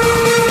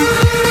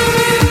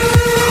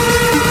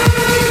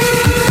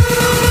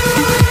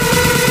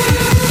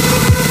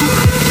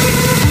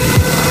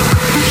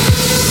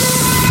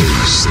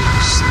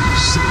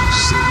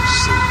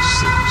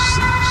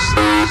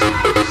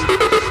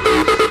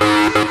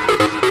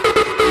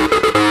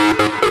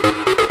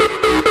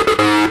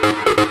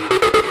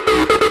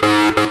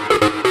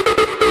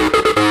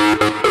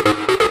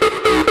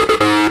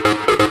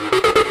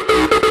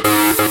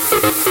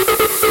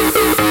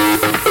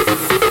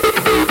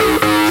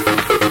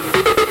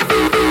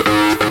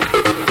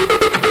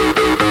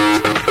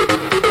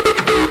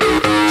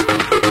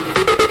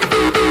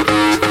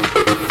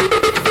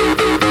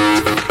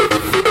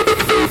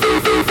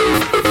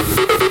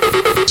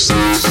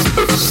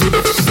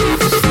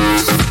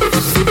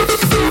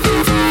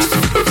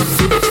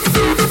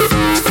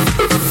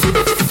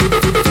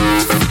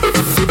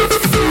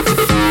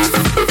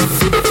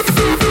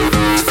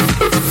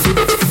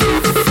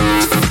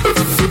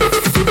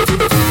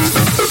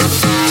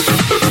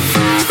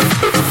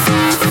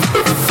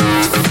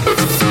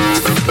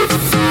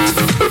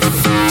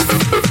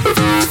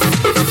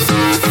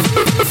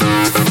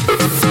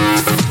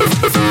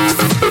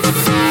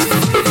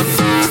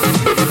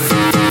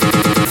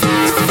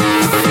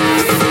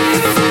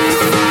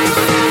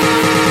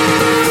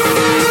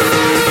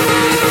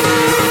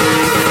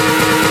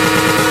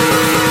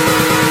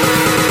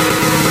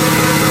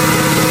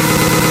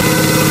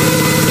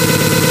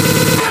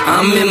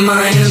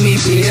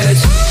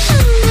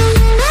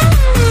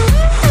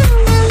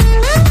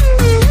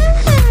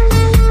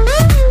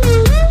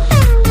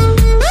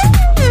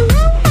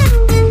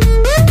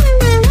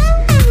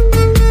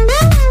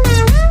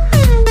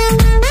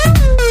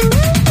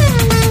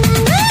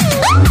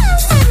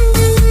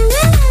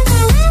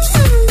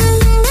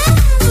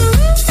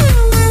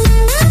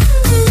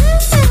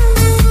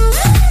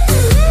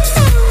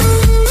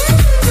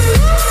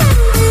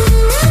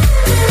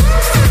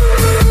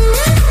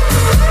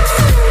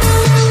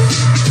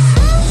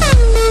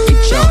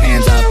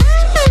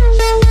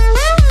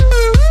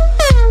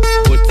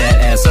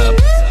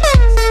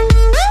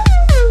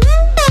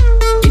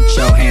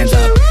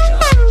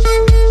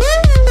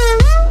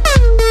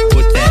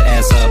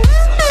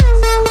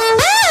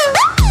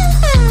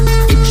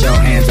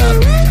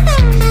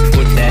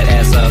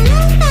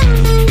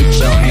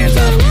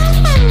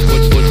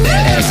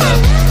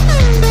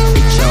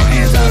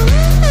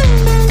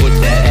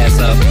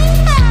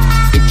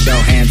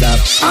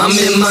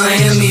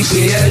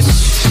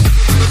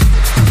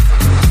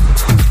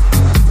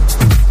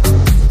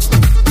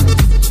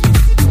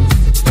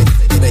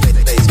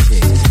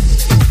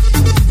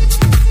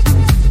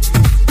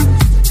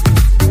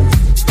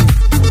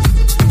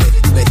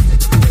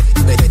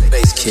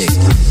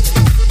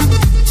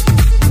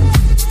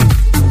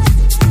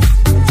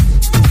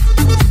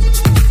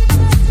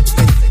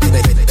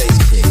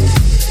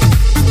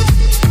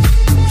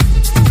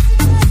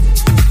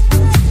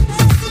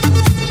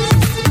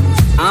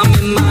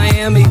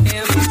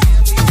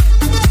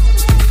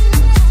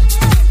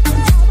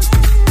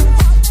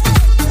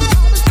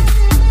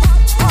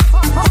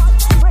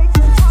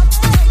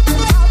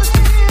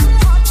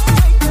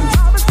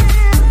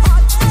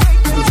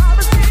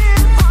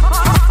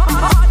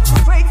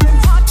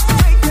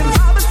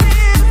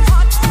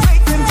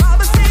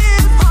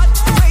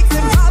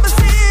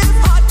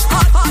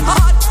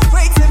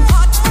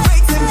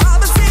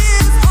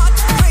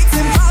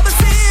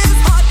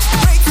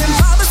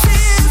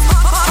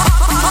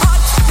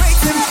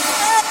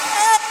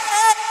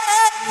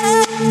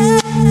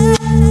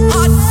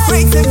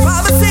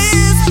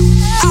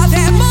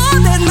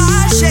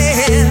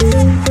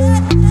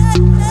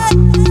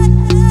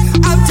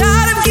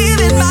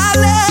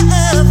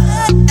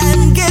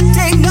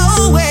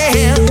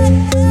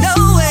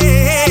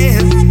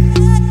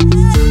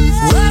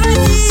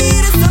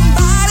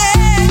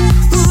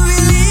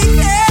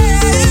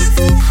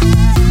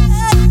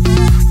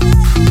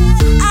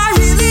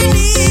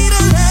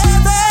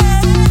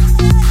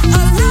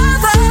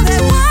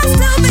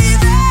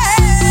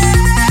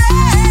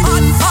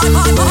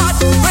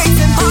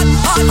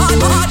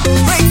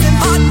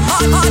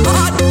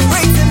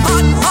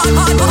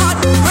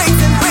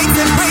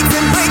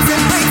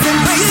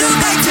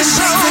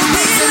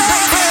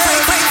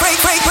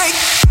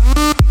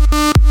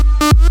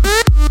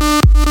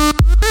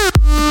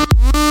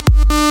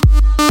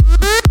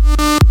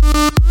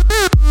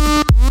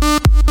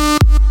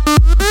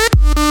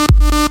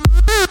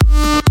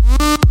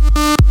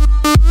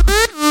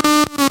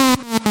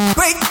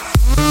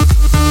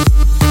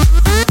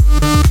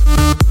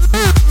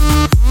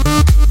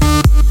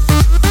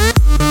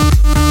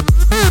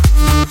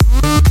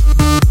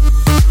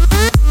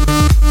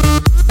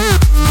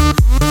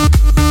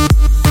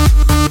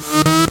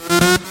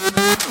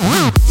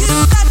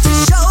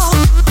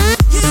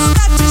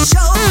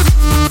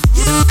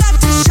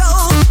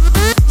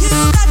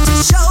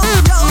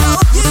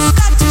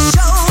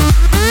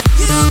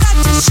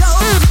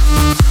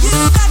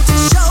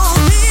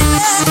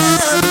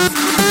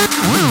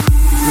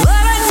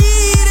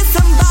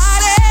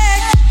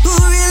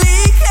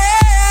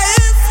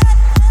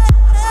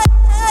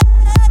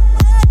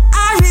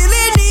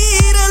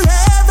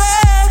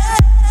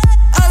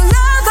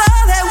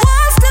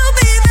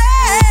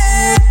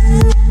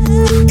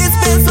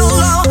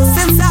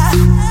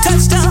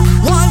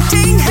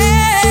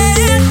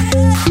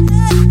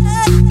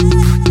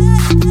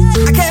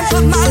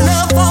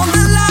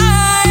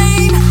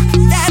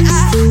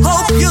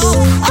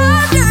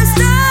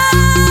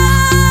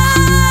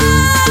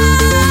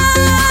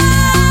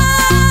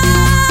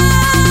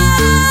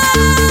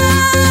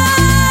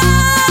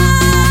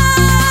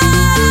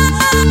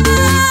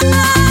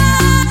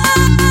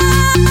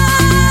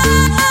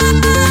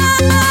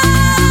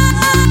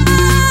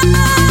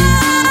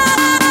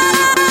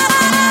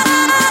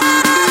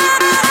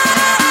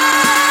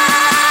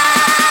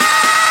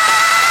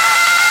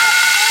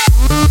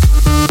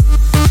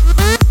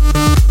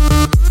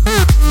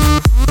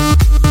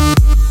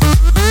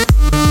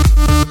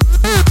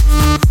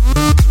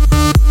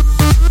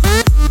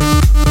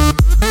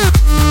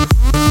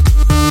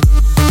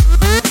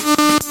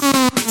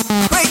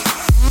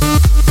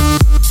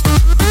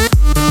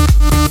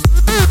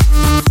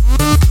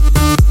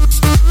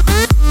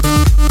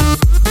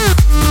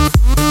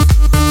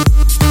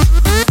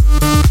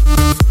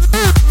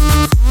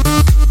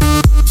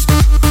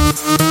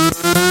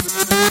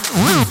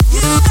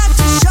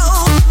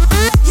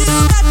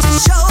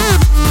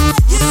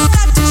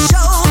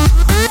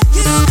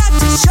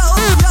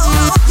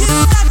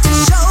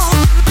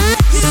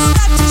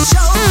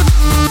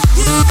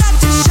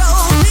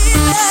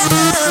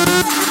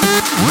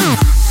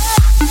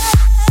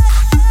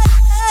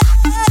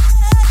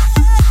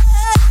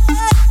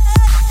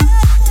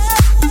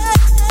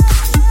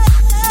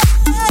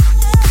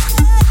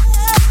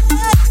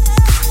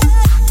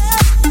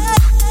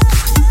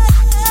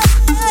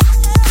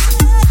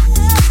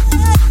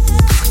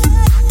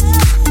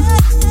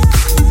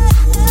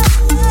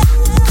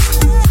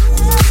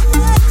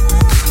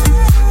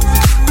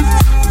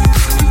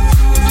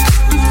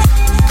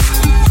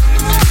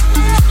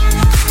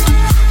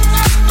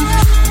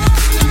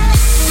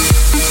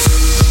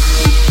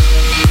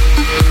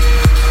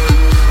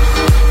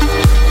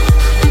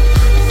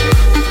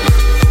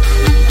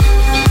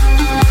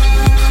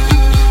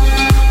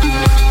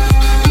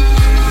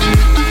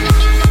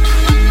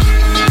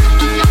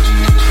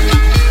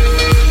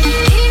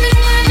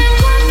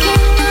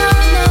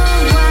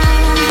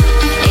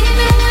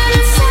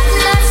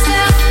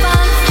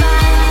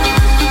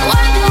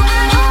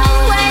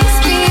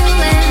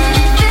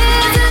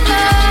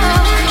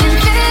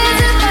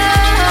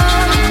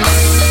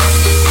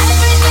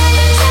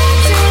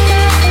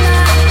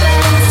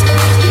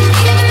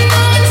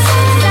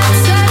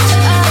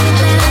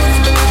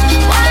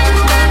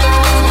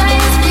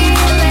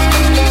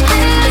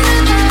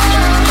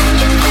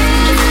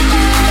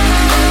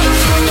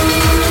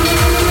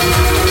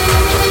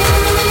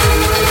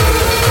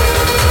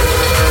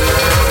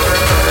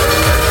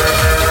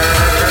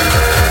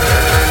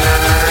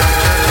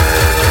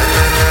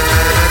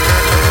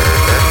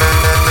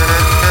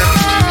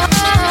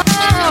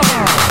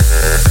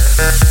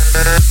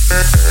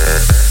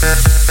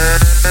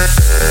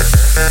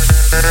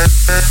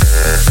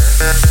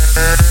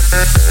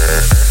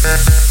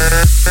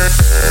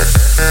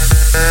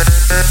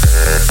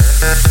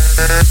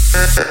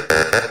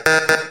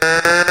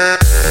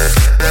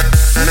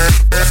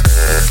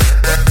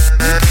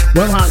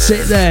 Well, that's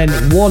it then.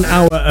 1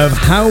 hour of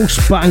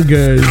house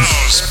bangers.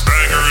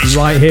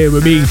 Right here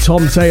with me,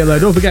 Tom Taylor.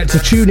 Don't forget to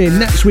tune in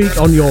next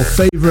week on your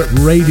favourite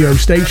radio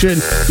station.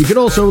 You can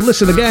also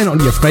listen again on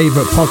your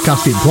favourite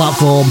podcasting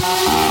platform.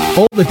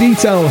 All the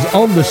details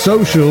on the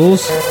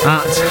socials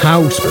at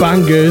House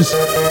Bangers.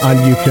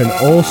 And you can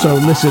also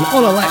listen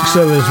on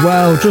Alexa as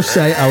well. Just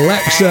say,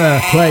 Alexa,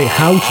 play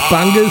House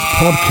Bangers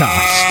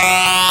podcast.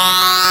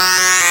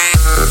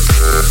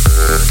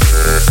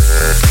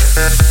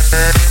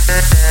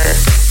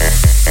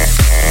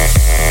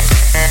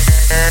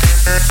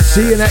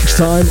 See you next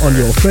time on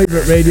your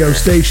favourite radio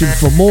station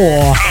for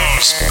more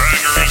House